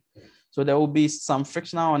 Okay, so there will be some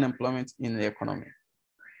frictional unemployment in the economy.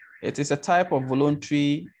 It is a type of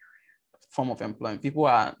voluntary form of employment. People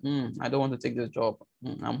are, I don't want to take this job.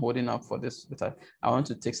 I'm holding up for this. I want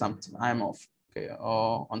to take some time off, okay,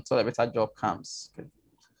 or until a better job comes.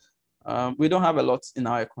 Okay. We don't have a lot in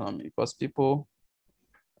our economy because people,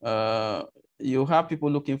 you have people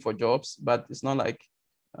looking for jobs, but it's not like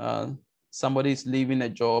somebody is leaving a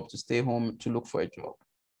job to stay home to look for a job.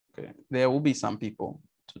 Okay, there will be some people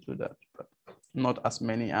to do that, but not as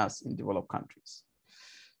many as in developed countries.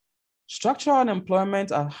 Structural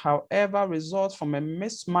unemployment, however, results from a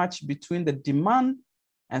mismatch between the demand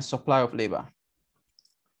and supply of labor.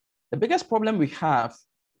 The biggest problem we have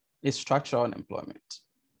is structural unemployment.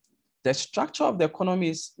 The structure of the economy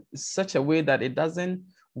is such a way that it doesn't,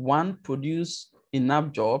 one, produce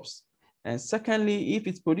enough jobs, and secondly, if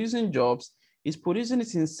it's producing jobs, it's producing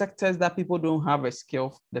it in sectors that people don't have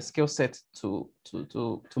the skill set to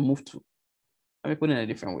move to. Let me put it in a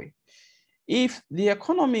different way. If the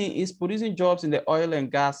economy is producing jobs in the oil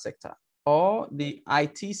and gas sector or the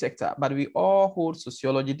IT sector, but we all hold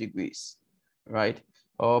sociology degrees, right?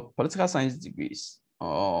 Or political science degrees,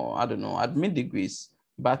 or I don't know, admin degrees,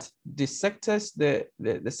 but the sectors, the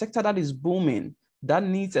sector that is booming, that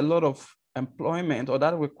needs a lot of employment, or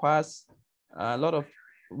that requires a lot of,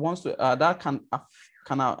 wants to, that can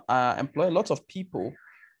employ lots of people,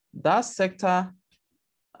 that sector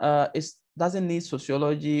doesn't need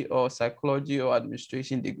sociology or psychology or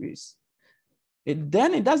administration degrees. It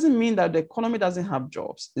doesn't mean that the economy doesn't have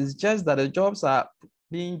jobs. It's just that the jobs are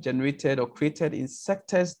being generated or created in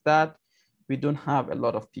sectors that we don't have a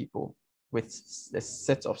lot of people with a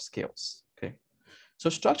set of skills. Okay, so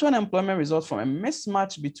structural unemployment results from a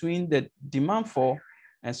mismatch between the demand for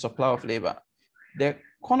and supply of labor. The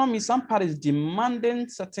economy, some part is demanding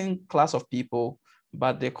certain class of people,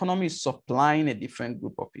 but the economy is supplying a different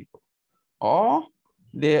group of people. Or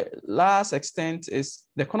the last extent is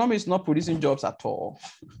the economy is not producing jobs at all.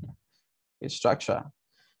 It's structure.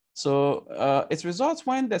 So it results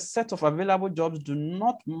when the set of available jobs do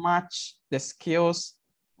not match the skills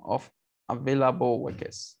of available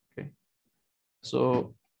workers. Okay.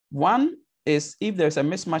 So one is if there's a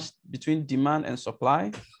mismatch between demand and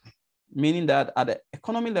supply, meaning that at the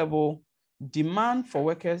economy level, demand for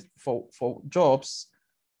workers, for jobs,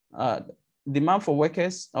 demand for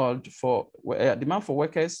workers and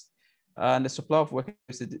the supply of workers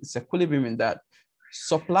is equilibrium in that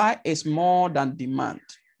supply is more than demand.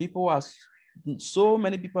 So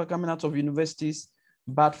many people are coming out of universities,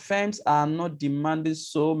 but firms are not demanding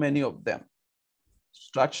so many of them.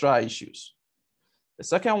 Structural issues. The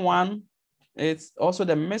second one, it's also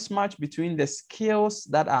the mismatch between the skills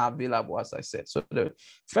that are available, as I said. So the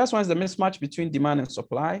first one is the mismatch between demand and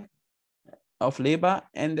supply of labor.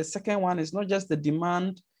 And the second one is not just the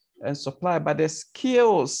demand and supply, but the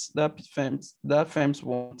skills that firms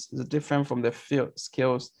want is different from the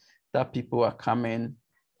skills that people are coming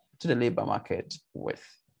to the labor market with.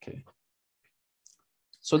 Okay.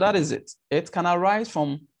 So that is it. It can arise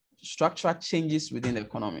from structural changes within the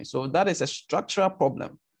economy. So that is a structural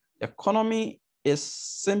problem. The economy is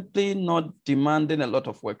simply not demanding a lot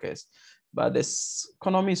of workers, but the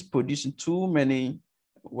economy is producing too many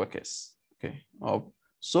workers. Okay,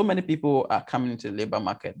 so many people are coming into the labor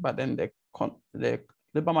market, but then the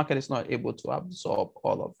labor market is not able to absorb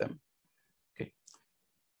all of them. Okay,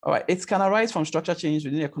 all right. It can arise from structural change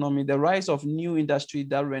within the economy. The rise of new industry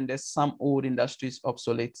that renders some old industries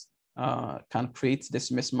obsolete can create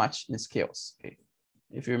this mismatch in skills. Okay,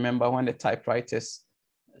 if you remember when the typewriters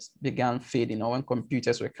began fading, or when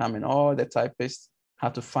computers were coming, all the typists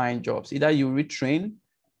had to find jobs. Either you retrain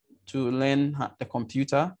to learn the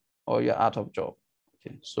computer, or you're out of job.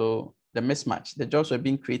 Okay, so the mismatch, the jobs were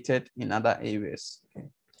being created in other areas. Okay,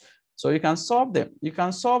 so you can solve them. You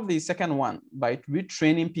can solve the second one by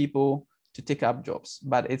retraining people to take up jobs,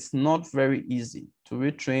 but it's not very easy to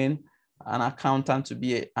retrain an accountant to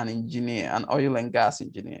be an engineer, an oil and gas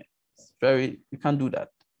engineer. You can't do that.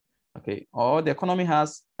 Okay, or the economy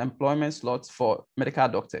has employment slots for medical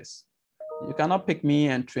doctors. You cannot pick me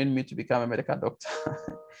and train me to become a medical doctor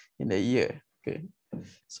in a year. Okay,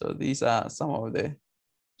 so these are some of the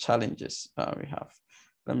challenges we have.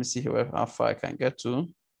 Let me see here how far I can get to.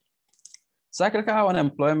 Cyclical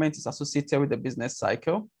unemployment is associated with the business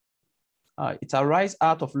cycle. It arises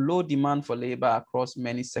out of low demand for labor across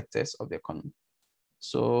many sectors of the economy.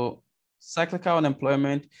 So cyclical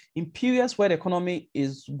unemployment, in periods where the economy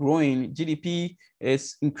is growing, GDP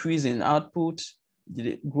is increasing, output,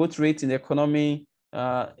 the growth rate in the economy,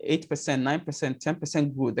 8%, 9%,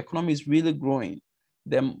 10% growth, the economy is really growing,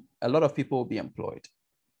 then a lot of people will be employed.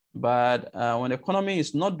 But when the economy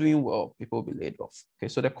is not doing well, people will be laid off. Okay,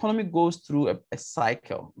 so the economy goes through a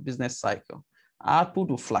cycle, business cycle. Output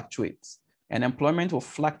will fluctuate, and employment will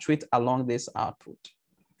fluctuate along this output.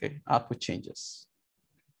 Okay, output changes.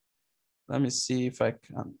 Let me see if I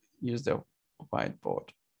can use the whiteboard.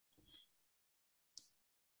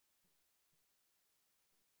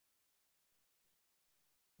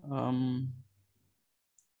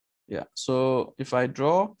 Yeah, so if I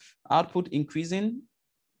draw output increasing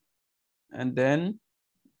and then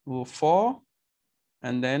will fall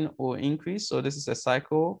and then will increase. So this is a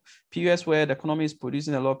cycle. Periods where the economy is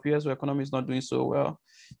producing a lot, periods where economy is not doing so well.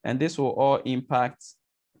 And this will all impact.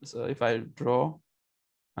 So if I draw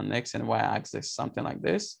an X and Y axis, something like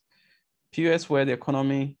this, periods where the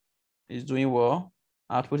economy is doing well,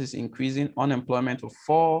 output is increasing, unemployment will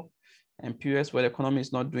fall, and periods where the economy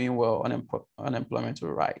is not doing well, unemployment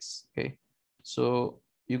will rise, okay? So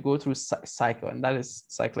you go through cycle, and that is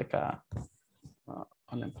cyclic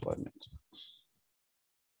unemployment.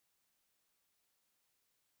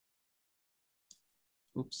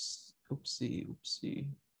 Oops, oopsie.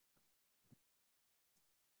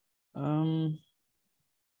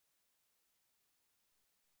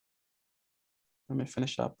 Let me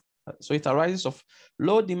finish up. So it arises of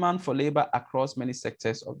low demand for labor across many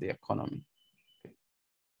sectors of the economy. Okay.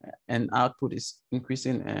 And output is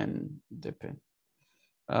increasing and dipping.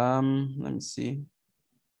 Let me see.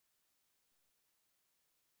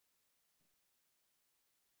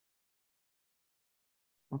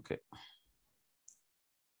 Okay.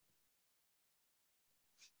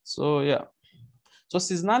 So yeah. So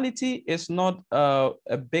seasonality is not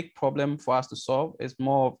a big problem for us to solve. It's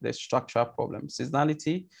more of the structural problem.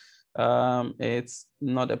 Seasonality, it's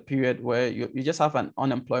not a period where you just have an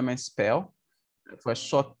unemployment spell for a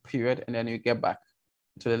short period and then you get back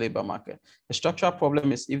to the labor market. The structural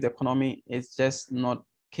problem is if the economy is just not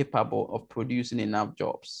capable of producing enough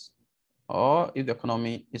jobs, or if the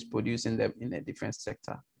economy is producing them in a different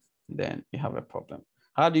sector, then you have a problem.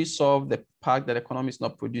 How do you solve the part that the economy is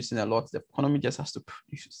not producing a lot? The economy just has to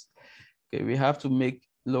produce. Okay, we have to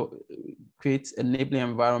create enabling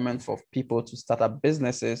environment for people to start up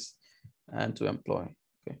businesses and to employ.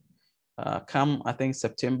 Okay, come I think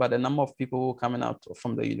September, the number of people coming out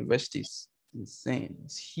from the universities is insane.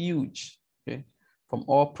 It's huge. Okay, from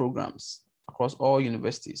all programs across all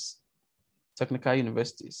universities, technical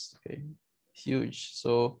universities. Okay, huge.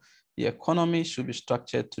 So the economy should be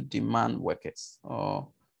structured to demand workers or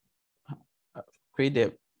create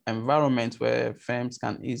the environment where firms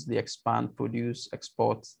can easily expand, produce,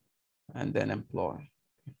 export, and then employ.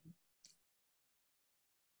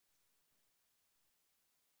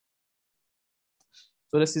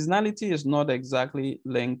 So the seasonality is not exactly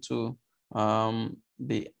linked to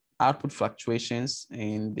the output fluctuations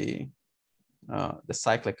in the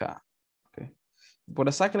cyclical. Okay, but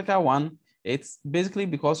the cyclical one, it's basically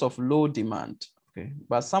because of low demand. Okay,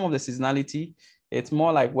 but some of the seasonality, it's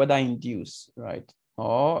more like weather induced, right?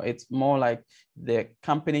 Or it's more like the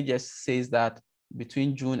company just says that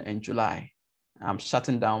between June and July, I'm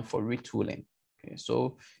shutting down for retooling. Okay,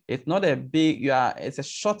 so it's not a big, it's a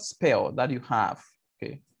short spell that you have,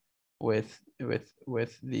 okay, with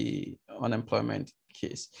the unemployment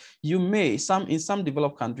case. You may, in some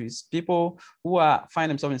developed countries, people who find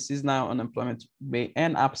themselves in seasonal unemployment may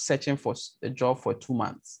end up searching for a job for 2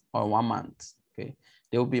 months or 1 month. Okay,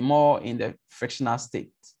 they will be more in the frictional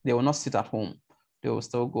state. They will not sit at home. They will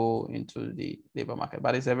still go into the labor market,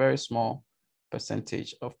 but it's a very small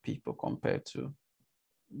percentage of people compared to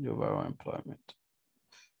the overall employment.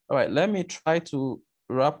 All right, let me try to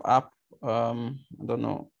wrap up. I don't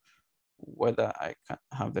know whether I can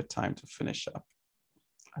have the time to finish up.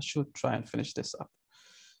 I should try and finish this up.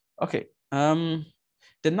 Okay.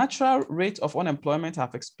 The natural rate of unemployment,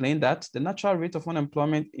 I've explained that. The natural rate of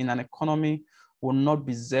unemployment in an economy will not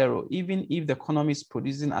be zero, even if the economy is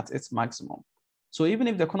producing at its maximum. So even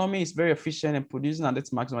if the economy is very efficient and producing at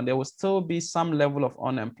its maximum, there will still be some level of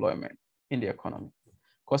unemployment in the economy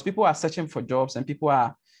because people are searching for jobs and people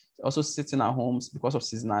are also sitting at homes because of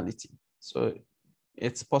seasonality. So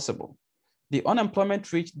it's possible. The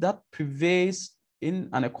unemployment rate that prevails in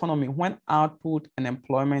an economy when output and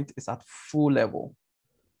employment is at full level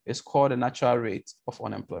is called the natural rate of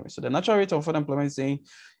unemployment. So the natural rate of unemployment is saying,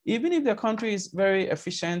 even if the country is very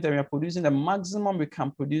efficient and we are producing the maximum we can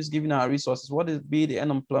produce given our resources, what will be the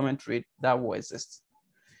unemployment rate that will exist?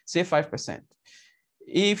 Say 5%.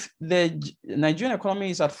 If the Nigerian economy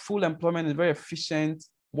is at full employment and very efficient,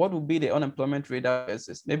 what would be the unemployment rate that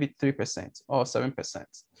exists? Maybe 3% or 7%.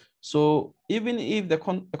 So even if the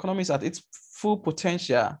economy is at its full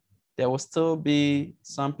potential, there will still be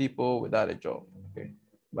some people without a job, okay?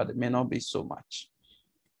 But it may not be so much.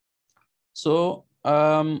 So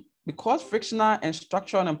because frictional and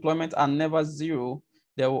structural unemployment are never zero,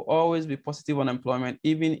 there will always be positive unemployment,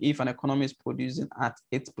 even if an economy is producing at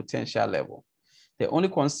its potential level. The only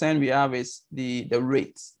concern we have is the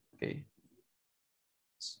rate, okay?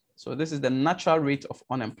 So this is the natural rate of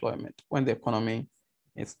unemployment when the economy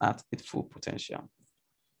is at its full potential.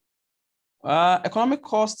 Economic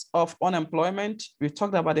cost of unemployment. We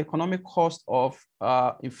talked about the economic cost of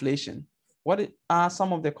inflation. What are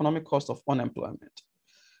some of the economic costs of unemployment?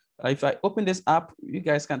 If I open this up, you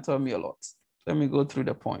guys can tell me a lot. Let me go through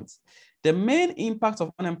the points. The main impact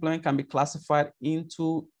of unemployment can be classified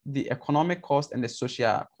into the economic cost and the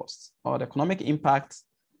social cost, or the economic impact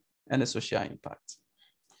and the social impact.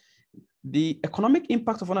 The economic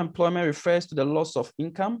impact of unemployment refers to the loss of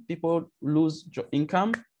income. People lose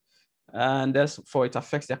income, and therefore it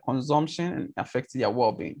affects their consumption and affects their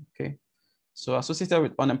well-being. Okay, so associated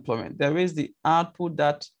with unemployment, there is the output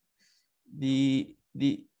that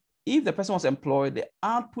if the person was employed, the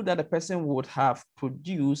output that the person would have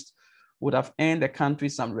produced would have earned the country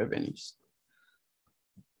some revenues.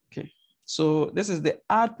 Okay, so this is the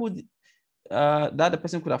output that the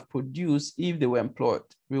person could have produced if they were employed.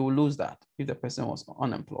 We will lose that if the person was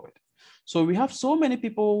unemployed. So we have so many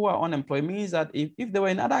people who are unemployed. It means that if they were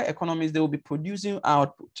in other economies, they will be producing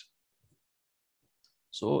output.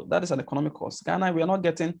 So that is an economic cost. Ghana, we are not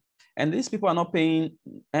getting, and these people are not paying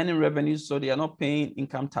any revenues, so they are not paying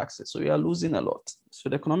income taxes. So we are losing a lot. So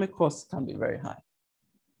the economic costs can be very high.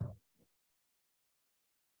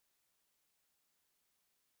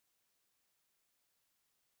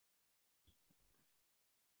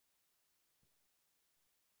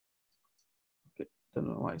 Okay, don't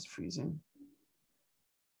know why it's freezing.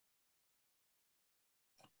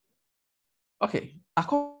 Okay,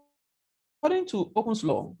 according to Okun's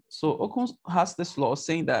law, so Okun has this law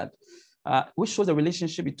saying that, which shows the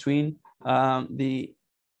relationship between the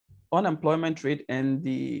unemployment rate and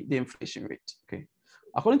the inflation rate. Okay,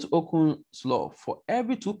 according to Okun's law, for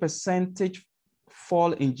every 2%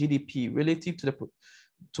 fall in GDP relative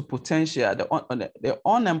to potential, the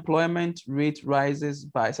unemployment rate rises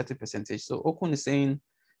by a certain percentage. So Okun is saying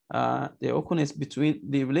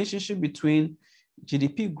the relationship between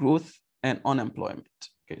GDP growth and unemployment.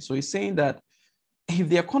 Okay, so he's saying that if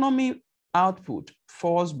the economy output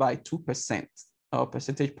falls by 2% or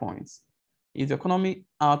percentage points, if the economy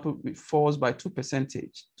output falls by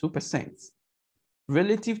 2%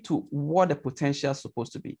 relative to what the potential is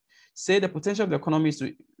supposed to be. Say the potential of the economy is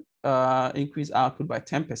to increase output by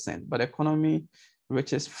 10%, but the economy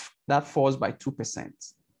that falls by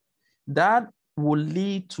 2%. That will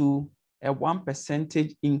lead to a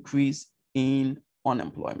 1% increase in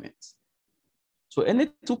unemployment. So any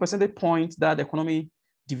 2 percentage points that the economy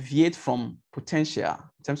deviates from potential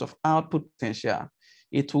in terms of output potential,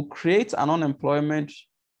 it will create an unemployment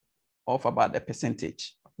of about a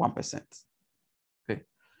percentage, 1%. Okay,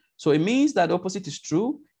 so it means that the opposite is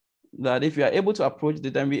true, that if you are able to approach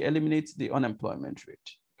then we eliminate the unemployment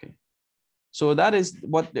rate. Okay, so that is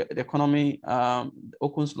what the economy,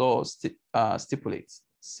 Okun's law stipulates,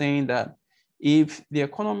 saying that if the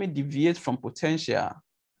economy deviates from potential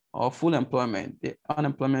or full employment, the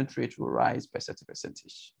unemployment rate will rise by a certain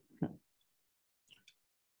percentage.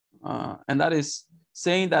 And that is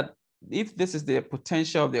saying that if this is the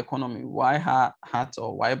potential of the economy, Y hat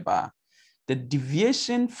or Y bar, the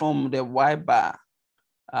deviation from the Y bar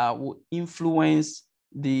will influence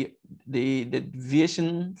the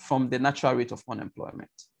deviation from the natural rate of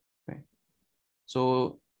unemployment. Okay.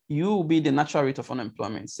 So you will be the natural rate of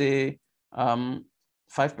unemployment, say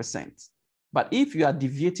 5%. But if you are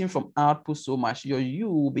deviating from output so much, your U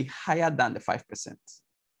will be higher than the 5%.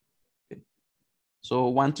 Okay. So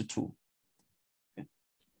 1 to 2. Okay.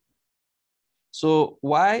 So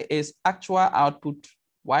Y is actual output,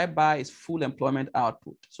 Y bar is full employment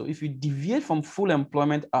output. So if you deviate from full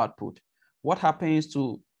employment output, what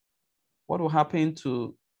will happen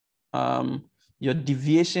to your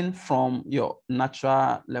deviation from your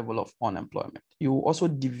natural level of unemployment? You will also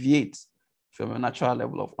deviate from a natural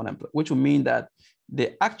level of unemployment, which will mean that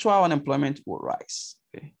the actual unemployment will rise,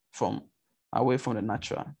 okay, away from the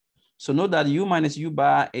natural. So note that U minus U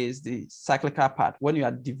bar is the cyclical part when you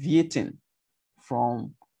are deviating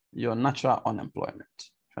from your natural unemployment.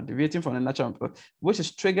 You are deviating from the natural unemployment, which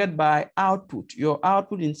is triggered by output. Your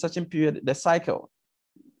output in such a period, the cycle,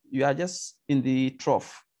 you are just in the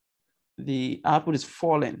trough. The output is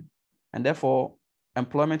falling, and therefore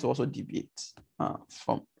employment also deviates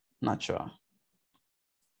from natural.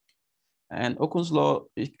 And Okun's law,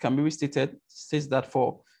 it can be restated, says that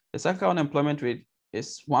for the cyclical unemployment rate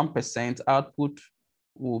is 1%, output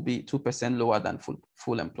will be 2% lower than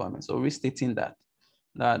full employment. So restating that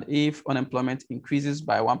if unemployment increases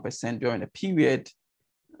by 1% during a period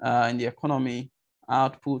in the economy,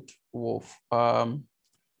 output will,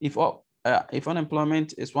 if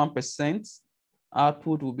unemployment is 1%,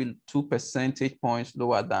 output will be 2 percentage points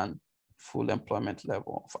lower than full employment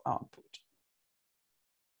level of output.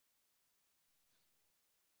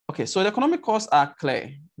 Okay, so the economic costs are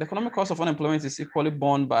clear. The economic cost of unemployment is equally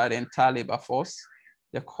borne by the entire labor force.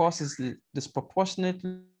 The cost is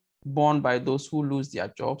disproportionately borne by those who lose their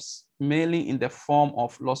jobs, mainly in the form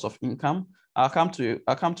of loss of income. I'll come to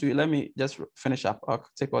you. Let me just finish up. I'll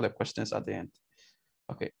take all the questions at the end.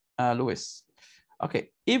 Okay, Louis. Okay,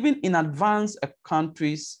 even in advanced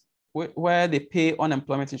countries where they pay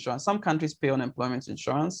unemployment insurance, some countries pay unemployment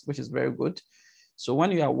insurance, which is very good. So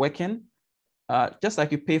when you are working, just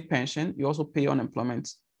like you pay pension, you also pay unemployment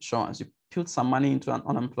insurance. You put some money into an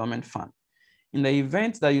unemployment fund. In the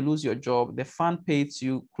event that you lose your job, the fund pays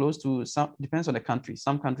you close to, depends on the country,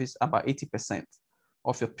 some countries about 80%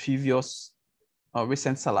 of your previous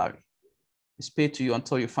recent salary. It's paid to you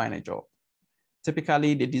until you find a job.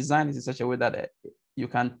 Typically, the design is in such a way that you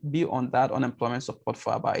can be on that unemployment support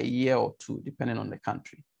for about a year or two, depending on the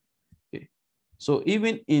country. Okay. So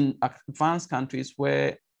even in advanced countries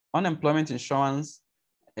where unemployment insurance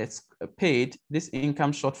is paid, this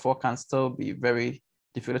income shortfall can still be very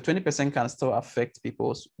difficult. 20% can still affect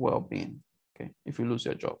people's well-being, okay, if you lose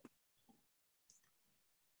your job.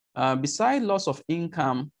 Besides loss of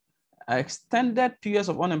income, extended periods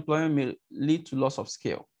of unemployment may lead to loss of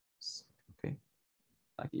skills. Okay,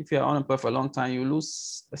 like if you're unemployed for a long time, you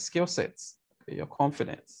lose the skill sets, okay, your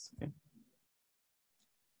confidence. Okay.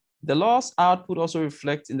 The lost output also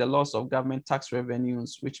reflects in the loss of government tax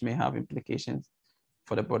revenues, which may have implications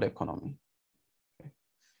for the broader economy. Okay.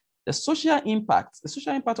 The social impact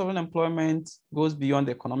of unemployment goes beyond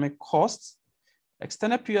the economic costs.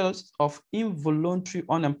 Extended periods of involuntary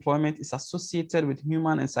unemployment is associated with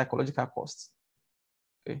human and psychological costs.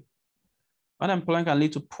 Okay. Unemployment can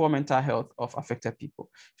lead to poor mental health of affected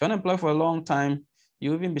people. If you're unemployed for a long time,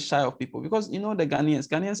 you'll even be shy of people because, you know, the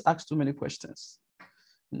Ghanaians ask too many questions.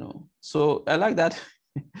 You know, so I like that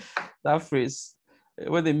that phrase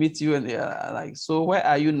when they meet you and they are like, so where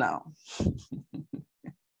are you now?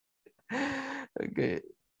 Okay,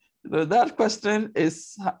 so that question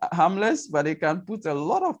is harmless, but it can put a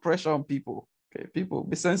lot of pressure on people. Okay, people,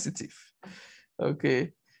 be sensitive.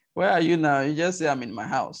 Okay, where are you now? You just say, I'm in my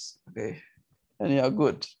house. Okay, and you're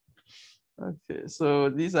good. Okay, so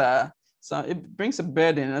these are, so it brings a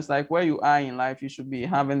burden. It's like where you are in life, you should be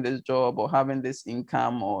having this job or having this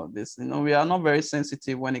income or this, you know, we are not very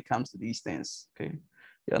sensitive when it comes to these things. Okay,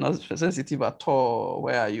 you're not sensitive at all.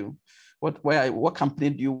 Where are you? What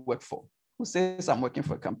company do you work for? Who says I'm working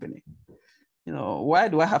for a company? You know, why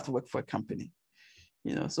do I have to work for a company?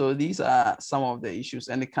 You know, so these are some of the issues,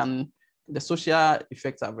 and the social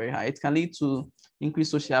effects are very high. It can lead to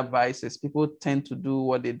increased social vices. People tend to do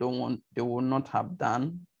what they don't want, they will not have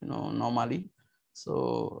done, you know, normally.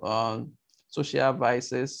 So social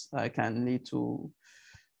vices can lead to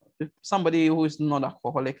somebody who is not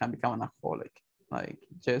alcoholic can become an alcoholic, like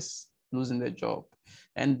just losing their job.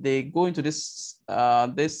 And they go into this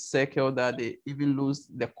this circle that they even lose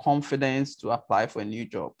the confidence to apply for a new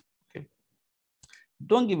job. Okay.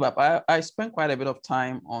 Don't give up. I spend quite a bit of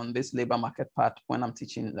time on this labor market part when I'm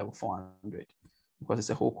teaching level 400, because it's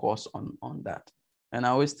a whole course on that. And I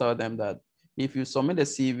always tell them that if you submit a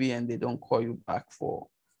CV and they don't call you back for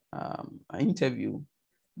an interview,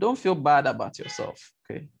 don't feel bad about yourself.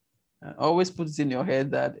 Okay. Always put it in your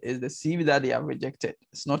head that it's the CV that they have rejected.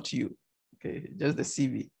 It's not you. Okay, just the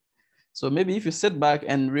CV. So maybe if you sit back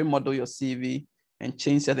and remodel your CV and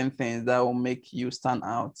change certain things, that will make you stand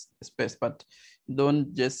out best. But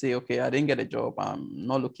don't just say, okay, I didn't get a job, I'm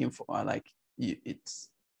not looking for, like, it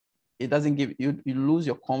doesn't give you, you lose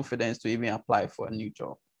your confidence to even apply for a new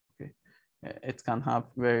job. Okay, it can have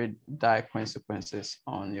very dire consequences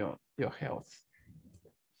on your health.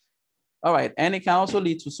 All right, and it can also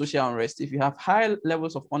lead to social unrest. If you have high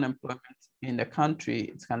levels of unemployment in the country,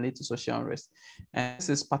 it can lead to social unrest. And this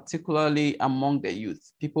is particularly among the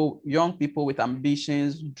youth. Young people with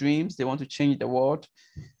ambitions, dreams, they want to change the world.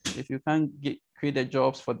 If you can't create the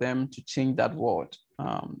jobs for them to change that world,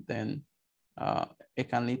 then it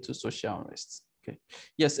can lead to social unrest. Okay.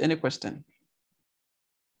 Yes, any question?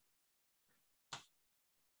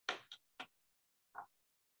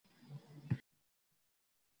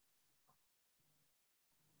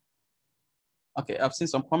 Okay, I've seen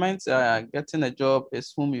some comments. Getting a job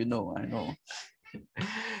is whom you know. I know.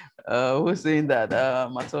 Who's saying that?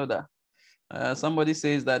 Matilda. Somebody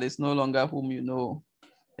says that it's no longer whom you know,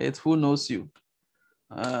 it's who knows you.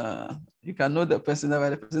 You can know the person, but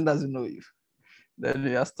the person doesn't know you. Then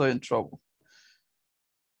you are still in trouble.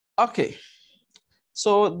 Okay,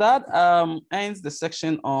 so that ends the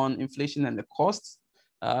section on inflation and the costs.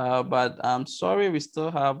 But I'm sorry, we still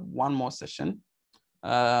have one more session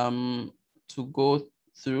to go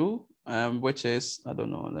through, which is, I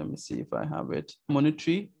don't know, let me see if I have it,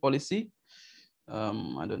 monetary policy.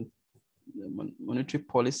 Monetary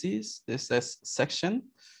policies. There's a section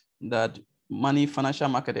that money, financial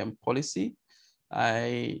market and policy.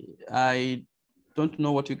 I don't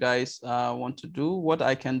know what you guys want to do. What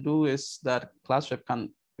I can do is that class rep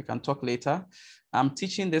we can talk later. I'm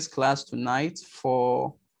teaching this class tonight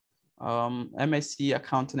for MSc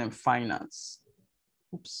Accounting and Finance.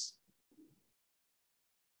 Oops.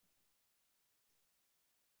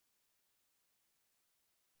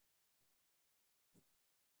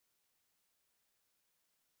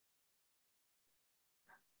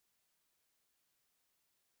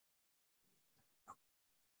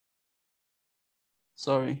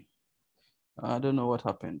 Sorry, I don't know what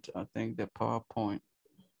happened. I think the PowerPoint.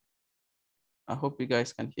 I hope you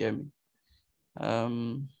guys can hear me.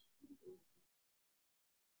 Can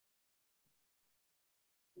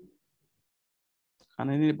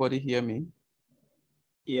anybody hear me?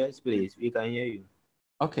 Yes, please. We can hear you.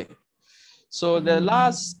 Okay. So the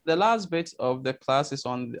last bit of the class is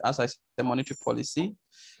on, as I said, the monetary policy.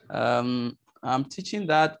 I'm teaching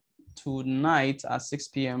that tonight at 6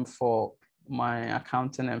 p.m. for my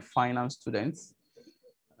accounting and finance students.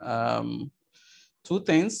 Two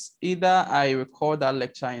things: either I record that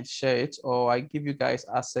lecture and share it, or I give you guys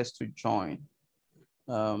access to join.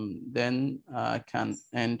 Then I can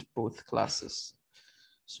end both classes.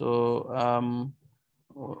 So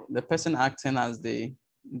the person acting as the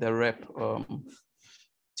rep,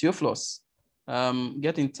 Theophilus,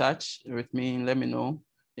 get in touch with me and let me know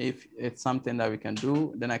if it's something that we can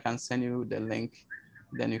do. Then I can send you the link.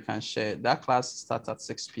 Then you can share. That class starts at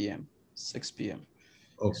 6 p.m. 6 p.m.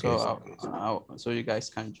 Okay. So you guys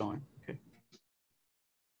can join. Okay.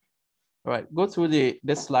 All right. Go through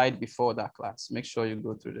the slide before that class. Make sure you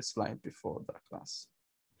go through the slide before that class.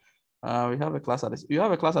 We have a class at this. You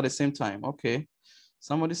have a class at the same time. Okay.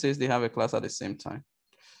 Somebody says they have a class at the same time.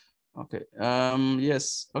 Okay.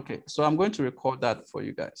 Yes. Okay. So I'm going to record that for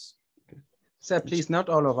you guys. Okay. Sir, please, not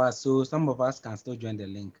all of us. So some of us can still join the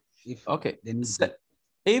link. Okay.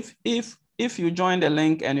 If you join the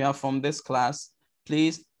link and you are from this class,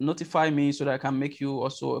 please notify me so that I can make you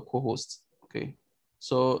also a co-host. Okay.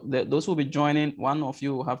 So those who will be joining, one of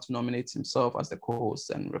you will have to nominate himself as the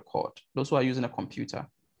co-host and record. Those who are using a computer,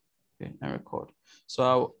 okay, and record. So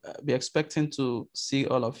I'll be expecting to see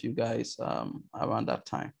all of you guys around that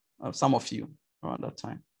time. Some of you around that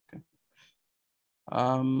time. Okay.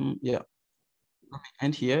 Yeah.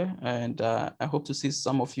 And here, and I hope to see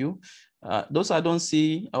some of you. Those I don't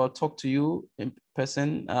see, I will talk to you in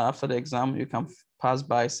person after the exam. You can pass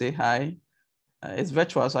by, say hi. It's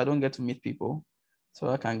virtual, so I don't get to meet people. So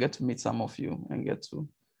I can get to meet some of you and get to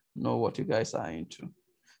know what you guys are into.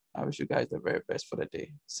 I wish you guys the very best for the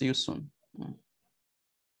day. See you soon.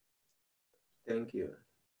 Thank you.